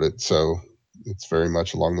son wrote it, so it's very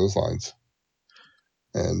much along those lines.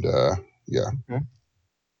 And yeah. Okay.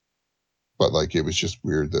 But it was just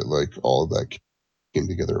weird that all of that came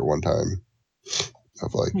together at one time.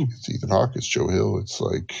 Of it's Ethan Hawke, it's Joe Hill, it's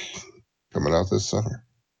coming out this summer.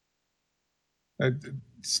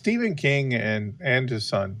 Stephen King and his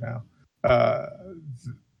son now.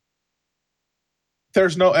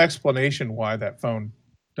 There's no explanation why that phone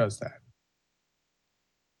does that.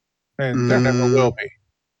 And there never will be.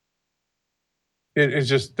 It's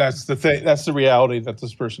just, that's the thing. That's the reality that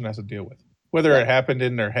this person has to deal with. Whether it happened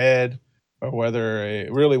in their head or whether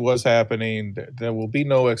it really was happening, there will be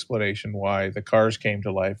no explanation why the cars came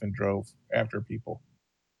to life and drove after people.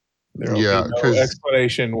 There will be no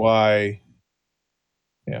explanation why,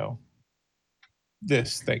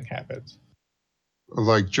 this thing happens.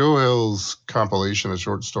 Joe Hill's compilation of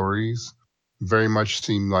short stories very much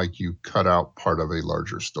seem like you cut out part of a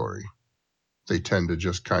larger story. They tend to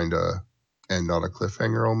just kind of end on a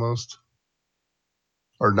cliffhanger almost.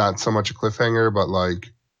 Or not so much a cliffhanger, but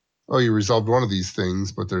you resolved one of these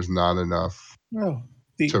things, but there's not enough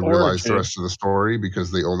to realize the rest of the story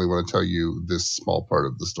because they only want to tell you this small part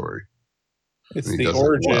of the story. It's the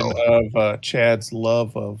origin of Chad's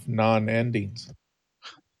love of non-endings.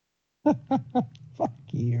 Fuck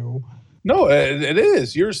you. No, it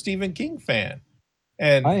is. You're a Stephen King fan.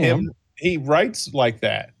 And he writes like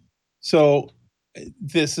that. So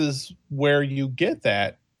this is where you get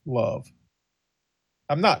that love.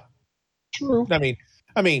 I'm not. True.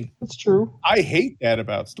 I mean, it's true. I hate that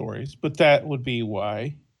about stories, but that would be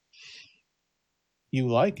why you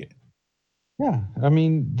like it. Yeah, I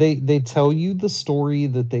mean, they tell you the story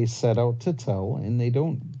that they set out to tell, and they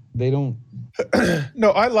don't.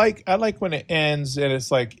 No, I like when it ends and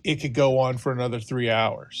it's it could go on for another 3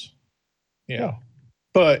 hours. Yeah,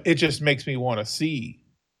 but it just makes me want to see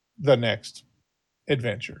the next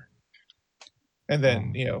adventure. And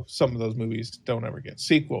then some of those movies don't ever get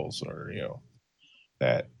sequels, or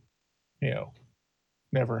that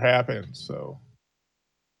never happened. So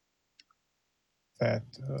that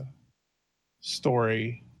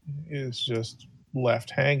story is just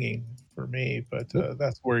left hanging for me. But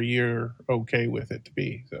that's where you're okay with it to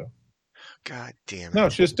be. So God damn it. no,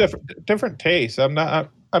 it's just different tastes. I'm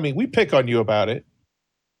not. I mean, we pick on you about it,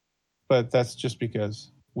 but that's just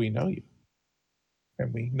because we know you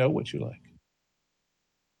and we know what you like.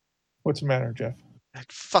 What's the matter, Jeff?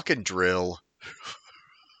 That fucking drill.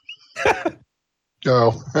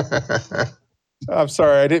 Go. I'm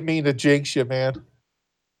sorry, I didn't mean to jinx you, man.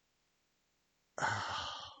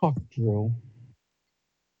 Fuck drill.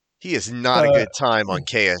 He is not a good time on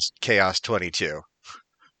Chaos 22.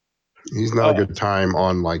 He's not a good time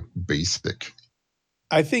on like basic.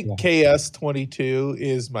 I think KS 22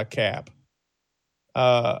 is my cap.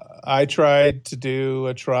 I tried to do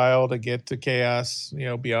a trial to get to Chaos,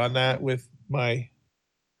 beyond that with my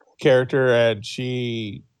character, and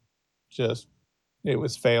she just, it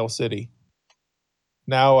was fail city.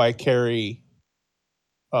 Now I carry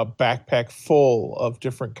a backpack full of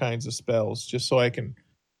different kinds of spells just so I can,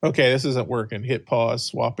 okay, this isn't working. Hit pause,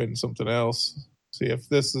 swap in something else, see if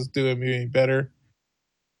this is doing me any better.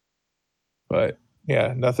 But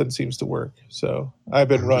yeah, nothing seems to work. So I've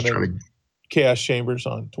been running Chaos Chambers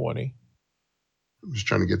on 20. I'm just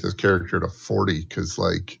trying to get this character to 40 because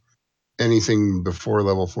like anything before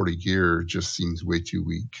level 40 gear just seems way too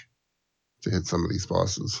weak to hit some of these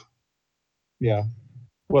bosses. Yeah.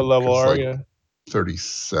 What level are you?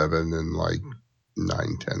 37 and like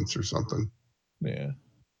 9/10 or something. Yeah.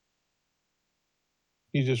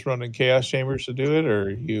 You just running Chaos Chambers to do it, or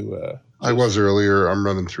you? I was earlier. I'm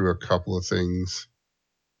running through a couple of things.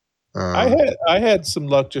 I had some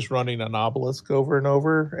luck just running an obelisk over and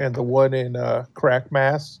over, and the one in Crack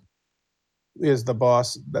Mass is the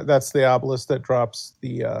boss. That's the obelisk that drops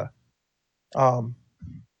the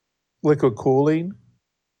liquid cooling,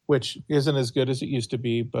 which isn't as good as it used to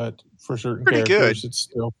be, but for certain characters, it's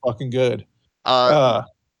still fucking good.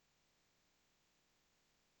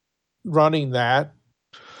 Running that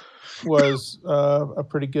was a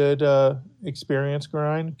pretty good experience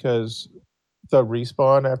grind because the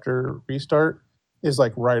respawn after restart is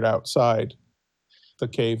like right outside the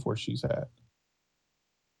cave where she's at.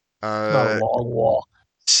 Not a long walk.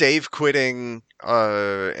 Save quitting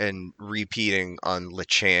and repeating on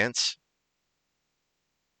LeChance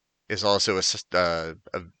is also an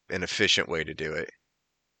efficient way to do it.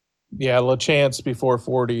 Yeah, LeChance before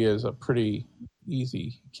 40 is a pretty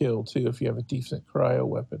easy kill too if you have a decent cryo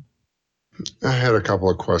weapon. I had a couple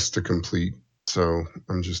of quests to complete, so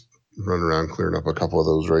I'm just running around clearing up a couple of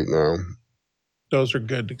those right now. Those are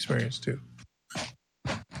good experience too.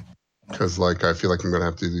 Because like I feel like I'm going to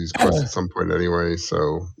have to do these quests at some point anyway,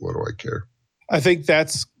 so what do I care? I think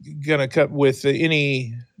that's going to cut with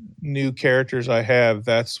any new characters I have.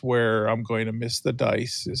 That's where I'm going to miss the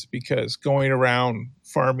dice, is because going around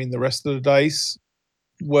farming the rest of the dice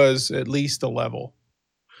was at least a level.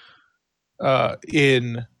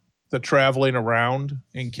 In the traveling around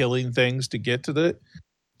and killing things to get to it,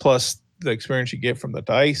 plus the experience you get from the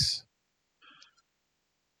dice.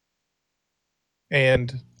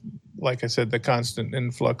 And like I said, the constant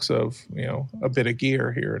influx of, a bit of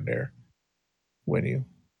gear here and there when you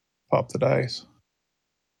pop the dice.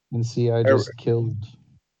 And see, I just killed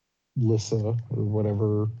Lissa or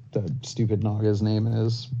whatever that stupid Naga's name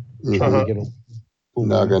is. Trying to get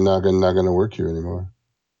Naga not gonna work here anymore.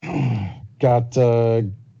 Got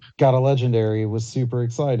a legendary, was super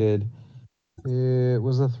excited. It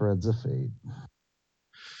was a Threads of Fate.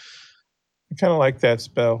 I kind of like that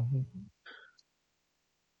spell.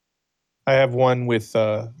 I have one with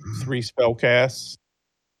 3 spell casts,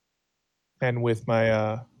 and with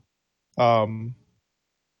my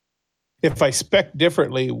if I spec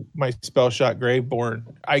differently, my spell shot Graveborn,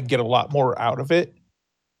 I get a lot more out of it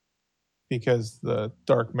because the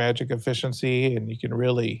dark magic efficiency, and you can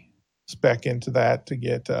really spec into that to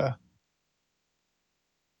get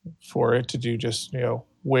for it to do just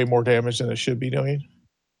way more damage than it should be doing.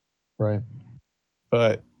 Right.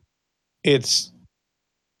 But it's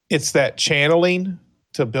that channeling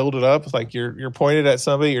to build it up. Like you're pointed at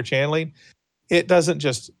somebody, you're channeling. It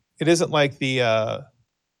isn't like the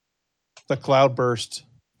Cloudburst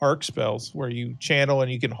arc spells where you channel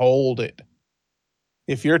and you can hold it.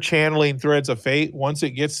 If you're channeling Threads of Fate, once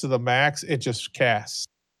it gets to the max, it just casts.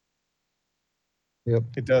 Yep.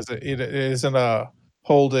 It doesn't. It isn't a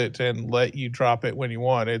hold it and let you drop it when you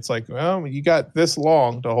want. It's like, well, you got this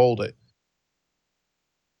long to hold it.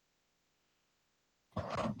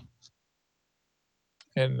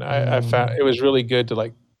 And I found it was really good to,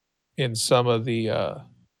 like, in some of the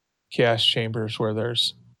Chaos Chambers where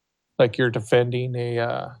there's like you're defending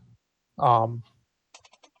a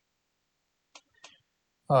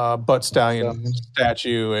butt stallion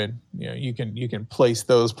statue, and you can place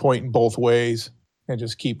those pointing both ways and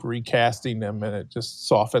just keep recasting them, and it just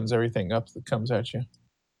softens everything up that comes at you.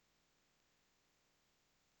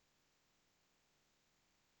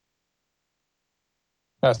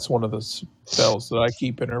 That's one of the spells that I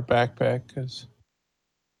keep in her backpack because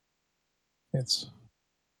it's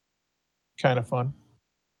kind of fun.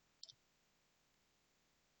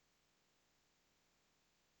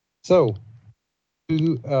 So,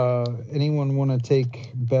 do anyone want to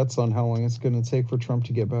take bets on how long it's going to take for Trump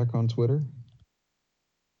to get back on Twitter?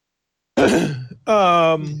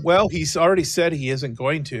 Well, he's already said he isn't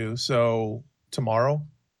going to, so tomorrow?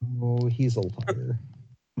 Oh, he's a liar.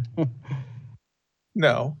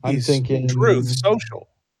 No, I'm thinking Truth Social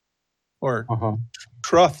or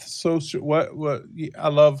Truth Social. What? I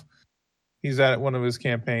love. He's at one of his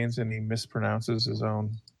campaigns and he mispronounces his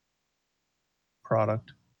own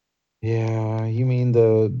product. Yeah, you mean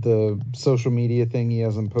the social media thing he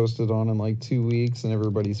hasn't posted on in like 2 weeks and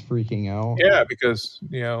everybody's freaking out? Yeah, because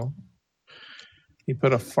he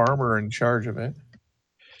put a farmer in charge of it.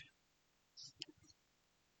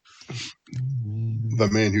 The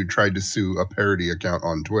man who tried to sue a parody account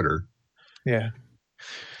on Twitter. Yeah.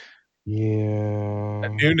 Yeah.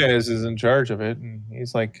 And Nunes is in charge of it, and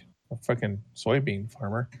he's like a fucking soybean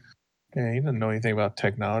farmer. Yeah, he doesn't know anything about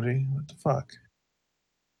technology. What the fuck?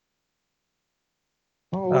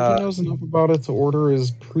 Oh, he knows enough about it to order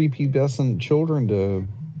his prepubescent children to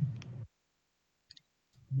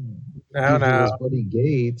give his buddy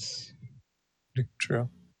Gates. True.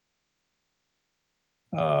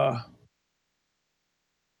 I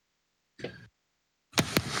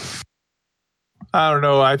don't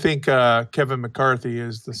know. I think Kevin McCarthy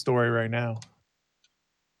is the story right now.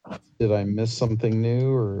 Did I miss something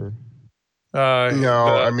new, or?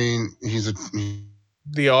 No, I mean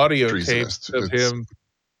the audio tapes of him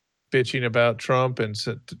bitching about Trump and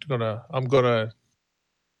said, "I'm gonna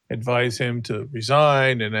advise him to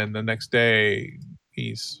resign," and then the next day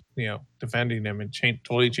he's defending him and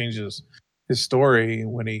totally changes his story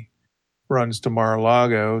when he runs to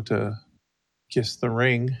Mar-a-Lago to kiss the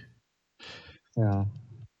ring. Yeah.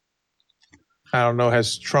 I don't know.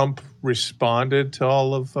 Has Trump responded to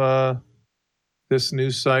all of this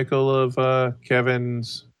news cycle of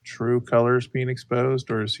Kevin's true colors being exposed,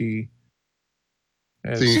 or is he?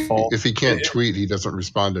 If he can't tweet, he doesn't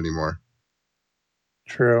respond anymore.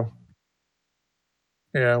 True.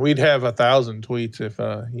 Yeah, we'd have 1,000 tweets if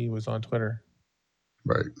he was on Twitter.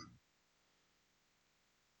 Right.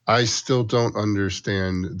 I still don't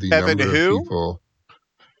understand the Kevin number who? of people.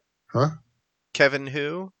 Huh? Kevin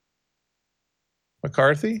who?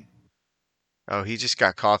 McCarthy? Oh, he just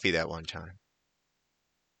got coffee that one time.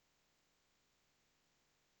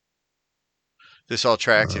 This all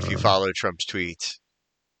tracks if you follow Trump's tweets.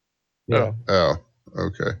 Yeah. Oh,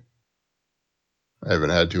 okay. I haven't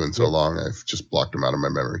had to in so long. I've just blocked them out of my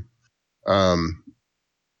memory.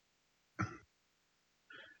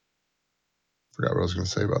 Forgot what I was going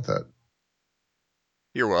to say about that.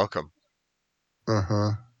 You're welcome.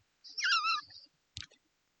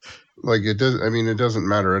 Like it does. I mean, it doesn't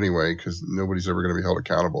matter anyway because nobody's ever going to be held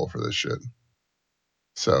accountable for this shit.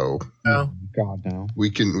 So, no. God, no. We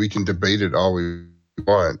can debate it all we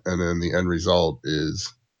want, and then the end result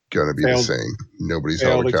is going to be the same. Nobody's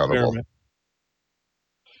held accountable. Experiment.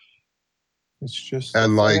 It's just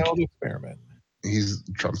and a failed experiment.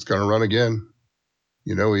 Trump's going to run again.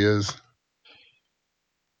 He is.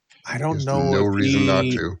 I don't know. No reason not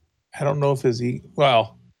to. I don't know if if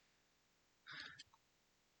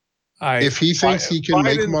he thinks he can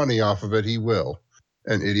make money off of it, he will.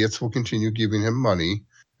 And idiots will continue giving him money,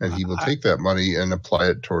 and he will take that money and apply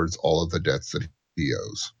it towards all of the debts that he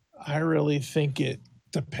owes. I really think it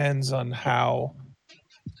depends on how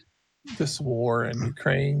this war in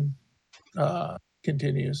Ukraine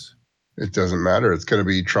continues. It doesn't matter. It's going to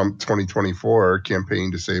be Trump 2024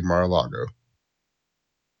 campaign to save Mar-a-Lago.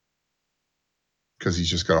 Because he's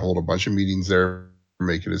just going to hold a bunch of meetings there,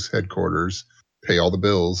 make it his headquarters, pay all the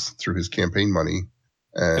bills through his campaign money,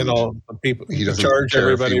 and all the people he doesn't charge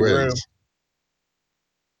everybody room.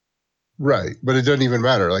 Right, but it doesn't even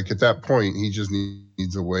matter. Like at that point, he just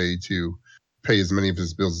needs a way to pay as many of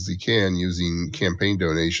his bills as he can using campaign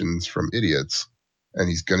donations from idiots, and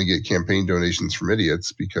he's going to get campaign donations from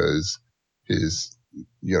idiots because his,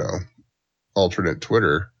 alternate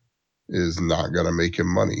Twitter is not going to make him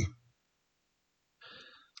money.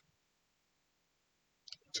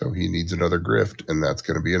 So he needs another grift, and that's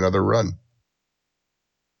going to be another run.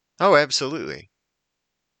 Oh, absolutely.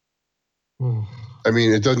 I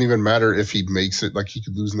mean, it doesn't even matter if he makes it. Like, he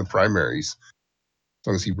could lose in the primaries. As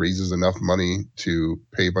long as he raises enough money to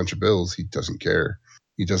pay a bunch of bills, he doesn't care.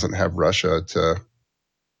 He doesn't have Russia to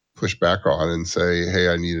push back on and say, hey,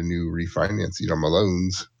 I need a new refinancing on my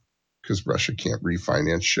loans, because Russia can't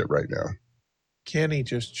refinance shit right now. Can he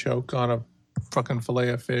just choke on a fucking fillet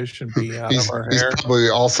of fish and be out he's, of our he's hair? probably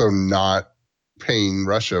also not paying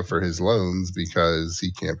Russia for his loans because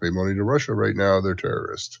he can't pay money to Russia right now. They're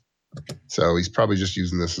terrorists. So he's probably just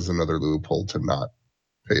using this as another loophole to not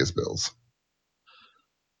pay his bills.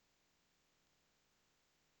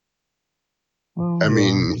 Oh, I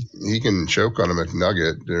mean, he can choke on a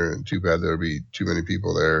McNugget. Too bad there'll be too many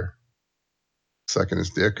people there. Sucking his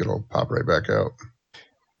dick, it'll pop right back out.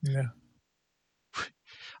 Yeah.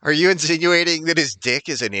 Are you insinuating that his dick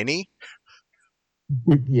is an innie?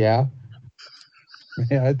 Yeah.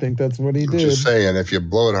 Yeah, I think that's what he I'm did. just saying, if you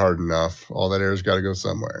blow it hard enough, all that air's got to go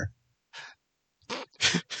somewhere.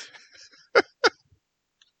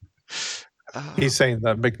 He's saying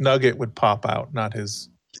that McNugget would pop out, not his.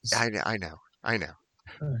 I know.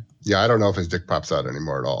 Yeah, I don't know if his dick pops out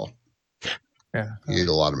anymore at all. Yeah. He ate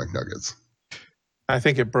a lot of McNuggets. I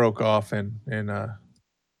think it broke off in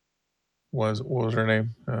what was her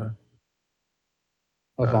name?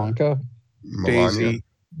 Ivanka? Melania?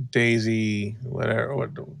 Daisy,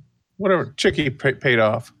 whatever. Chickie paid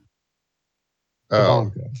off. Oh,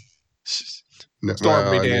 Ivanka. no,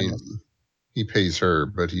 Stormy I mean, Daniels. he pays her,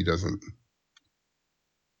 but he doesn't.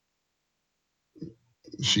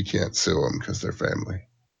 She can't sue him because they're family.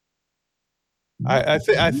 I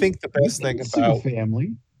think the best thing about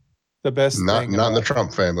family. the best Not thing not in the about-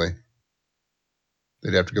 Trump family.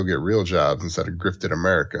 They'd have to go get real jobs instead of grifted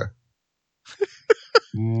America.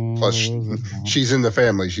 Plus, she's in the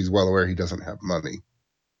family. She's well aware he doesn't have money.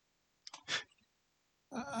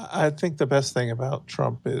 I think the best thing about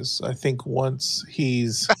Trump is I think once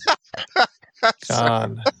he's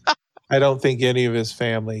gone, I don't think any of his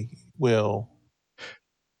family will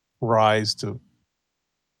rise to,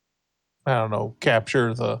 I don't know,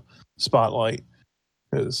 capture the spotlight.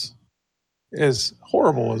 Because as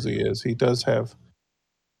horrible as he is, he does have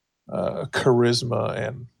charisma,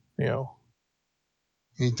 and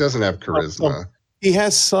He doesn't have charisma. he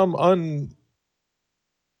has some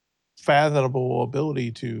unfathomable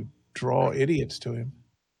ability to draw idiots to him.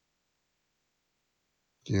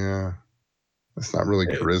 Yeah. That's not really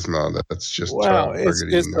charisma. That's just Well,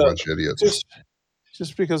 targeting it's a bunch of idiots.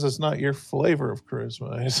 Just because it's not your flavor of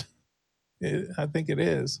charisma, I think it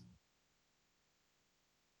is.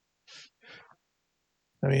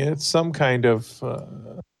 I mean, it's some kind of,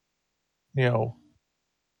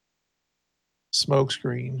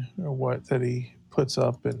 smokescreen or what that he puts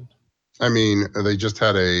up. And I mean, they just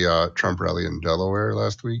had a Trump rally in Delaware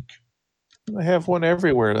last week. they have one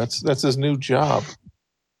everywhere. That's his new job.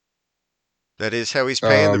 That is how he's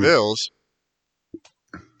paying the bills.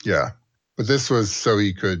 Yeah. But this was so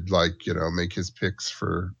he could, make his picks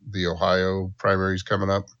for the Ohio primaries coming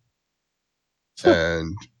up.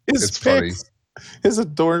 And it's funny. His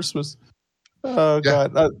endorsements. Oh, Yeah.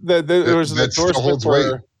 God. There was an That still endorsement holds for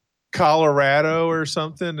weight. Colorado or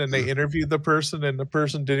something, and they interviewed the person, and the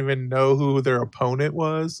person didn't even know who their opponent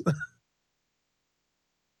was.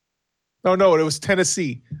 Oh, no, it was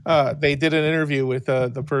Tennessee. They did an interview with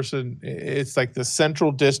the person. It's like the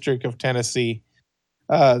Central District of Tennessee.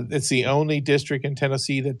 It's the only district in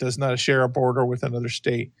Tennessee that does not share a border with another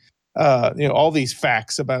state. All these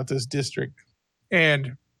facts about this district.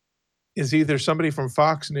 And is either somebody from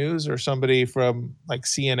Fox News or somebody from like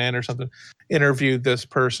CNN or something interviewed this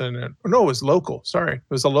person. No, it was local. Sorry. It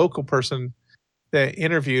was a local person that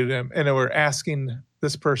interviewed him, and they were asking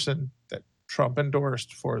this person that Trump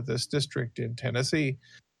endorsed for this district in Tennessee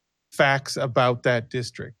facts about that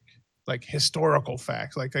district, like historical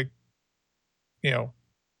facts, like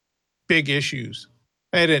big issues.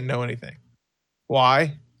 I didn't know anything.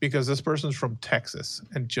 Why? Because this person's from Texas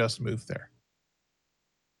and just moved there.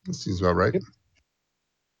 That seems about right.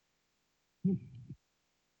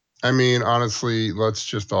 I mean, honestly, let's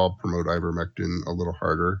just all promote ivermectin a little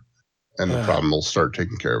harder, and the problem will start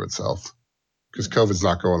taking care of itself. Because COVID's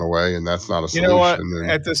not going away, and that's not a solution. You know what? And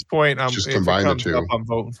At this point, just if combine it comes the two. up, I'm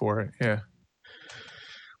voting for it. Yeah.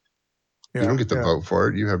 You don't get to vote for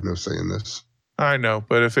it. You have no say in this. I know,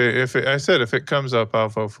 but if it comes up, I'll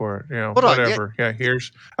vote for it. Hold on, whatever.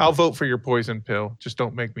 I'll vote for your poison pill. Just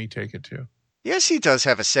don't make me take it too. Yes, he does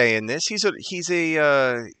have a say in this. He's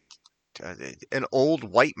an old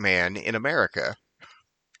white man in America.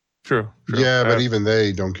 True. Yeah, but even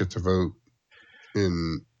they don't get to vote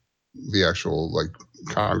in the actual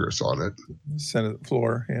Congress on it. Senate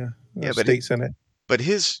floor, yeah. Yeah, but state Senate. but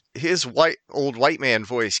his old white man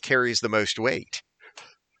voice carries the most weight.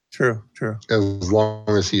 True. As long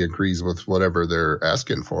as he agrees with whatever they're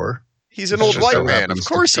asking for. He's an old white man. Of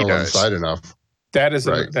course he does. Enough. That is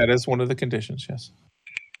one of the conditions, yes.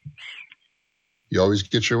 You always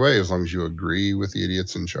get your way as long as you agree with the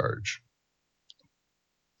idiots in charge.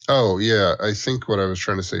 Oh, yeah. I think what I was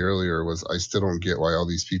trying to say earlier was I still don't get why all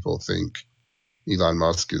these people think Elon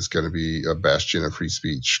Musk is going to be a bastion of free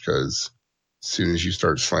speech, because as soon as you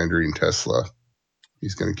start slandering Tesla,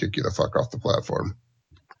 he's going to kick you the fuck off the platform.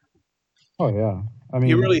 Oh, yeah. I mean,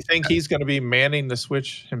 you really think he's going to be manning the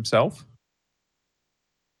switch himself?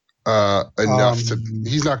 Enough to.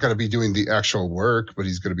 He's not going to be doing the actual work, but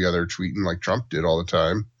he's going to be out there tweeting like Trump did all the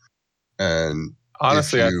time. And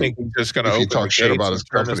honestly, I think he's just going to. If you talk shit about his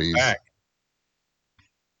companies,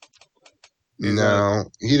 no,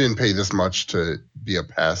 he didn't pay this much to be a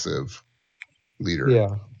passive leader.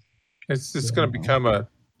 Yeah, it's just going to become a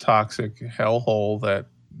toxic hellhole that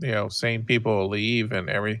sane people will leave,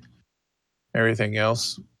 and everything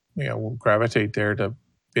else will gravitate there to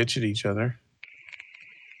bitch at each other.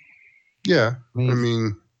 Yeah, I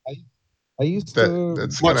mean, I used to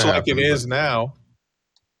that's much like it is now.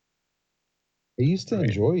 I used to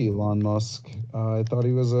enjoy Elon Musk. I thought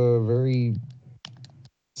he was a very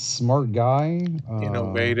smart guy,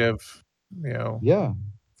 innovative. Yeah,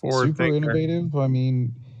 forward super thinker. Innovative. I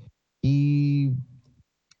mean,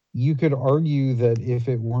 you could argue that if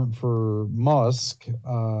it weren't for Musk,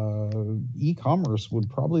 e-commerce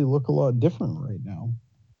would probably look a lot different right now.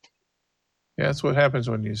 Yeah, that's what happens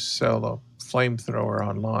when you sell a flamethrower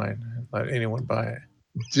online and let anyone buy it.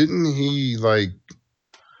 Didn't he like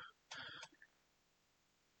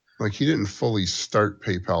he didn't fully start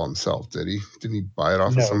PayPal himself, did he? Didn't he buy it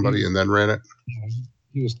off of somebody and then ran it?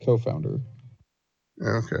 He was co-founder.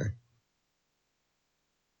 Okay.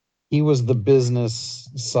 He was the business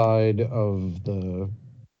side of the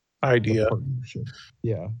idea. The partnership.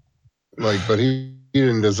 Yeah. But he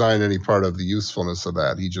didn't design any part of the usefulness of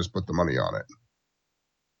that. He just put the money on it.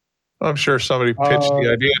 I'm sure somebody pitched the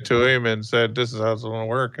idea to him and said, "This is how it's going to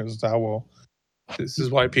work. This is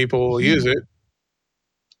why people will use it."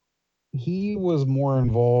 He was more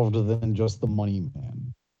involved than just the money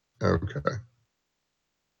man. Okay.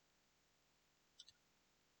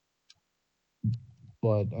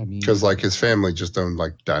 But I mean, because his family just owned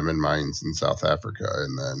diamond mines in South Africa,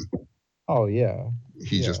 and then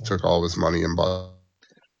he just took all his money and bought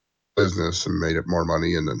business and made it more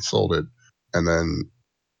money, and then sold it, and then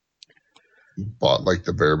bought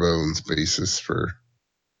the bare bones basis for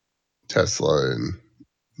Tesla and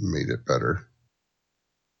made it better.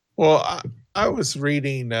 Well, I was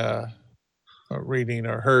reading or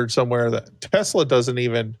heard somewhere that Tesla doesn't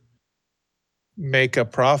even make a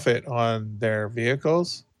profit on their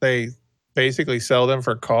vehicles. They basically sell them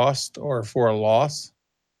for cost or for a loss.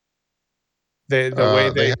 The way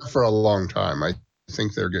they have for a long time. I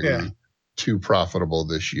think they're getting too profitable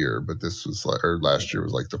this year, but this was last year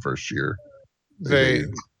was the first year.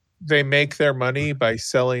 They make their money by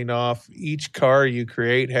selling off each car you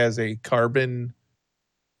create has a carbon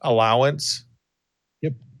allowance.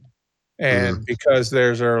 Yep. And because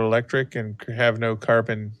theirs are electric and have no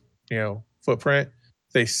carbon, footprint,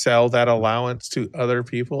 they sell that allowance to other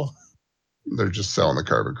people. They're just selling the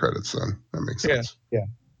carbon credits then. That makes sense. Yeah.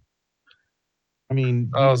 I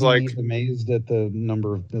mean, I was amazed at the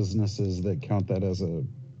number of businesses that count that as a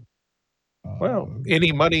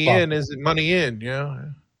any money in is money in,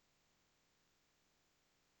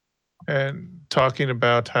 And talking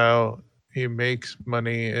about how he makes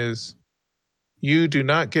money is you do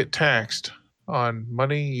not get taxed on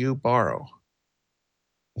money you borrow.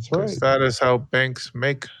 That's right. That is how banks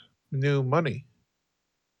make new money.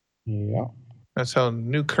 Yeah. That's how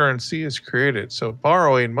new currency is created. So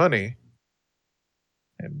borrowing money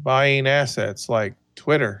and buying assets like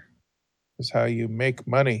Twitter is how you make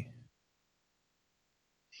money.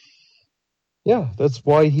 Yeah, that's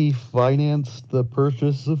why he financed the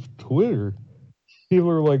purchase of Twitter.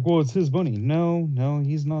 People are like, well, it's his money. No,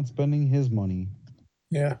 he's not spending his money.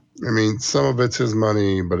 Yeah. I mean, some of it's his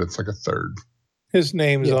money, but it's a third. His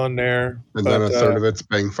name's on there. And then a third of it's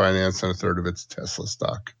bank finance and a third of it's Tesla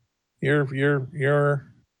stock. You're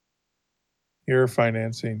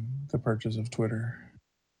financing the purchase of Twitter.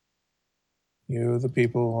 You, the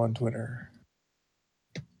people on Twitter,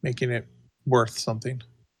 making it worth something.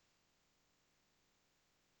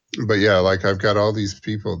 But yeah, I've got all these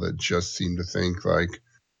people that just seem to think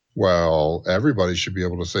well, everybody should be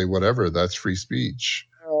able to say whatever. That's free speech.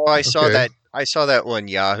 Oh, I saw that. I saw that one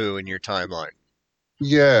Yahoo in your timeline.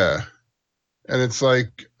 Yeah. And it's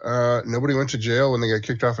nobody went to jail when they got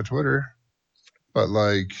kicked off of Twitter. but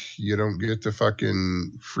like you don't get the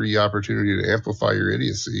fucking free opportunity to amplify your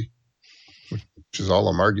idiocy, which is all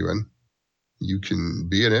I'm arguing. You can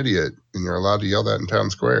be an idiot and you're allowed to yell that in town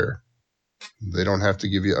square. They don't have to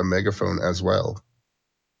give you a megaphone as well.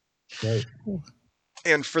 Right.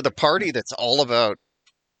 And for the party that's all about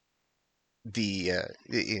the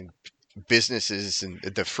businesses and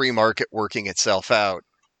the free market working itself out,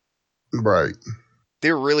 Right.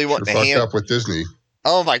 they're really Sure wanting to fucked hand. up with Disney.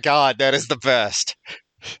 Oh my God, that is the best.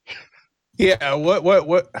 Yeah.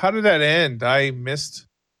 What? How did that end? I missed.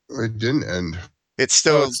 It didn't end. It's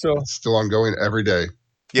still, It's still. It's still ongoing every day.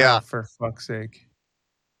 yeah, Oh, for fuck's sake.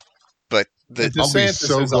 but The I'll be DeSantis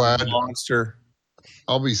so is glad. a monster.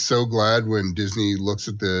 I'll be so glad when Disney looks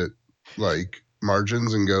at the like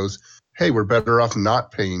margins and goes, "Hey, we're better off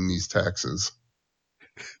not paying these taxes."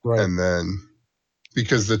 Right. And then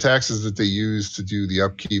because the taxes that they use to do the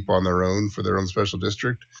upkeep on their own for their own special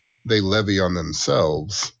district, they levy on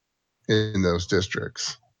themselves in those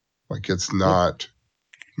districts. Like it's not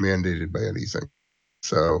mandated by anything.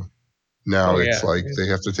 So now it's like they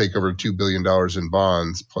have to take over $2 billion in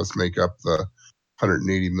bonds plus make up the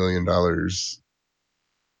 $180 million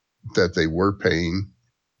that they were paying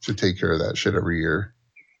to take care of that shit every year.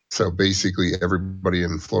 So basically everybody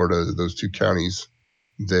in Florida, those two counties,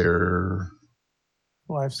 their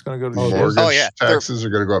Life's going to go to mortgage shit. Oh, yeah. taxes are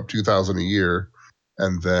going to go up $2,000 a year,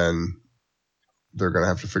 and then they're going to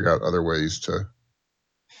have to figure out other ways to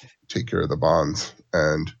take care of the bonds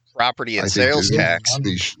and property and I think sales Disney-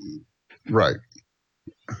 tax. Right.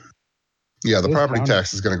 Yeah, the This property county-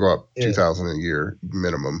 tax is going to go up Yeah. $2,000 a year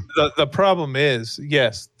minimum. The problem is,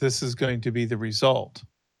 yes, this is going to be the result,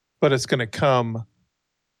 but it's going to come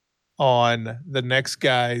on the next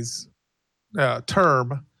guy's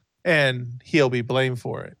term, and he'll be blamed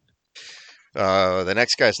for it. The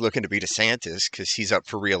next guy's looking to be DeSantis because he's up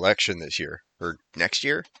for re-election this year or next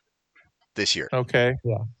year. This year. Okay,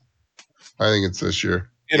 I think it's this year.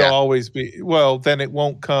 it'll Yeah. always be. Well, then it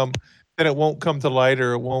won't come. Then it won't come to light,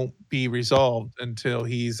 or it won't be resolved until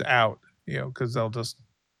he's out. Because they'll just.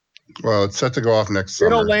 Well, it's set to go off next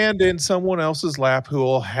summer. It'll land in someone else's lap who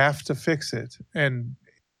will have to fix it, and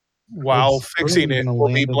while It's fixing probably it, gonna will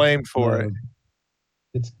be land in blamed for it.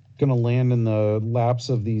 It's going to land in the laps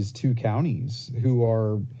of these two counties who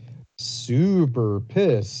are super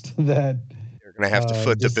pissed that They're going to have to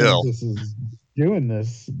foot the bill. DeSantis is doing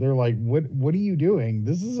this. They're like, what are you doing?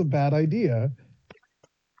 This is a bad idea.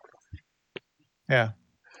 Yeah.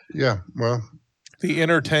 Yeah, well, The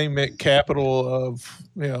entertainment capital of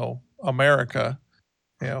America,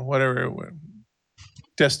 whatever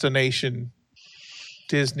destination,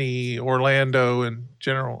 Disney, Orlando in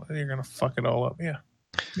general, you're gonna fuck it all up. Yeah.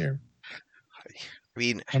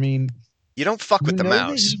 I mean, you don't fuck with the know that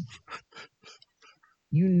mouse.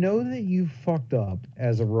 You know that you fucked up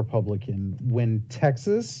as a Republican when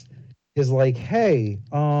Texas is like, hey,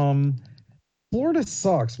 Florida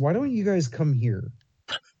sucks. Why don't you guys come here?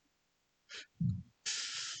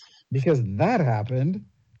 Because that happened.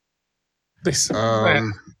 They said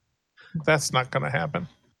that's not gonna happen.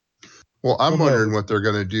 Well, I'm Although- wondering what they're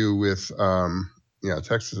going to do with,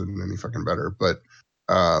 Texas isn't any fucking better, but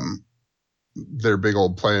their big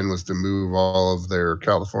old plan was to move all of their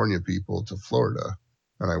California people to Florida.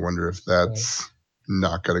 And I wonder if that's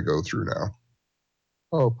not going to go through now.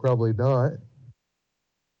 Oh, probably not.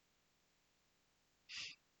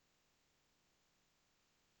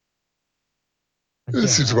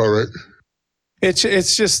 This seems about right.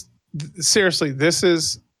 It's just seriously, this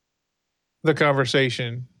is the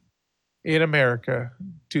conversation in America,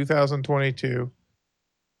 2022.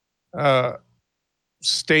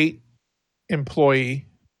 State employee,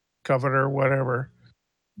 governor, whatever,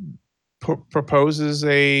 proposes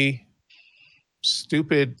a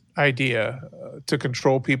stupid idea to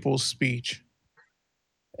control people's speech,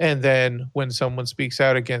 and then when someone speaks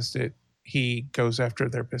out against it, he goes after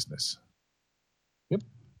their business. Yep.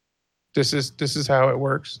 This is how it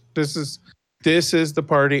works. This is the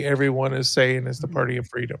party everyone is saying is the party of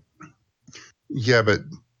freedom. Yeah, but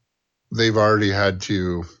they've already had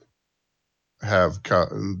to have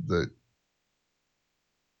the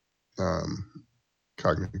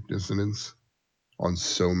cognitive dissonance on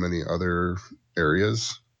so many other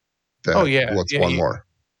areas. That what's one more?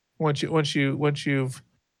 Once you've Once you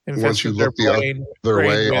invested look their the other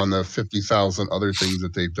way with- on the 50,000 other things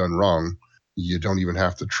that they've done wrong, you don't even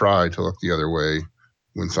have to try to look the other way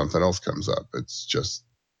when something else comes up. It's just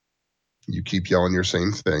you keep yelling your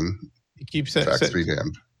same thing. you keep Facts be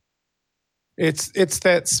damned. It's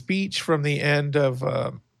that speech from the end of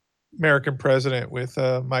American President with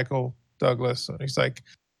Michael Douglas. He's like,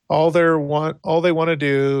 all they want to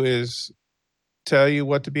do is tell you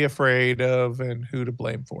what to be afraid of and who to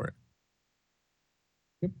blame for it.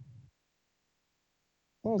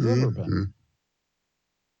 Well, it's ever been.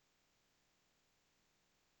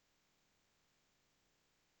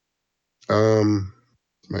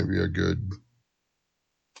 Maybe a good.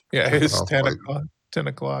 Yeah, it's I'll 10 fight. o'clock. 10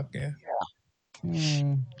 o'clock, yeah.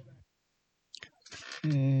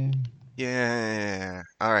 Yeah.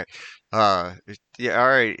 All right. Yeah. All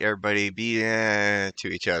right, everybody, be to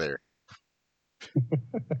each other.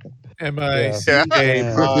 MICA.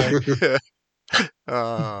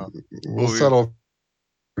 We'll We'll settle.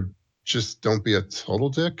 Just don't be a total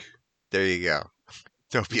dick. There you go.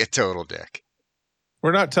 Don't be a total dick.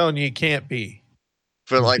 We're not telling you can't be.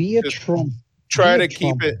 But like, be a Trump. Try be a to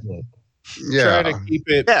keep Trump it. dick. Try to keep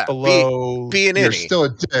it below. Be an You're innie. still a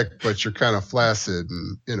dick, but you're kind of flaccid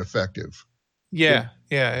and ineffective. Yeah,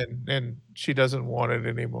 and she doesn't want it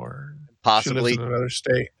anymore. Possibly she lives in another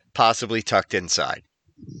state. Possibly tucked inside.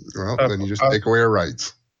 Well, then you just take away her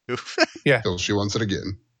rights. Yeah. Till she wants it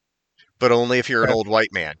again. But only if you're an old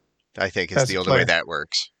white man, I think, is That's the the only way plan. that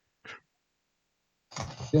works.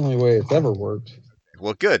 The only way it's ever worked.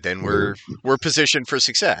 Well, good. Then we're positioned for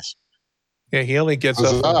success. Yeah, he only gets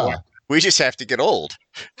up. Huzzah. We just have to get old.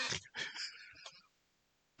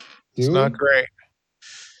 It's not great.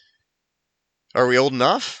 Are we old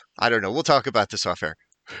enough? I don't know. We'll talk about this off air.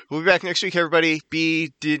 We'll be back next week, everybody.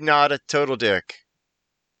 Be not a total dick.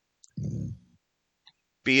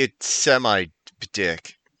 Be a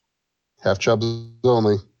semi-dick. Half chubs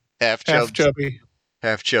only. Half chubby.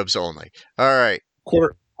 Half chubs only. All right.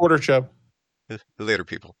 Quarter chub. Later,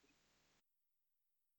 people.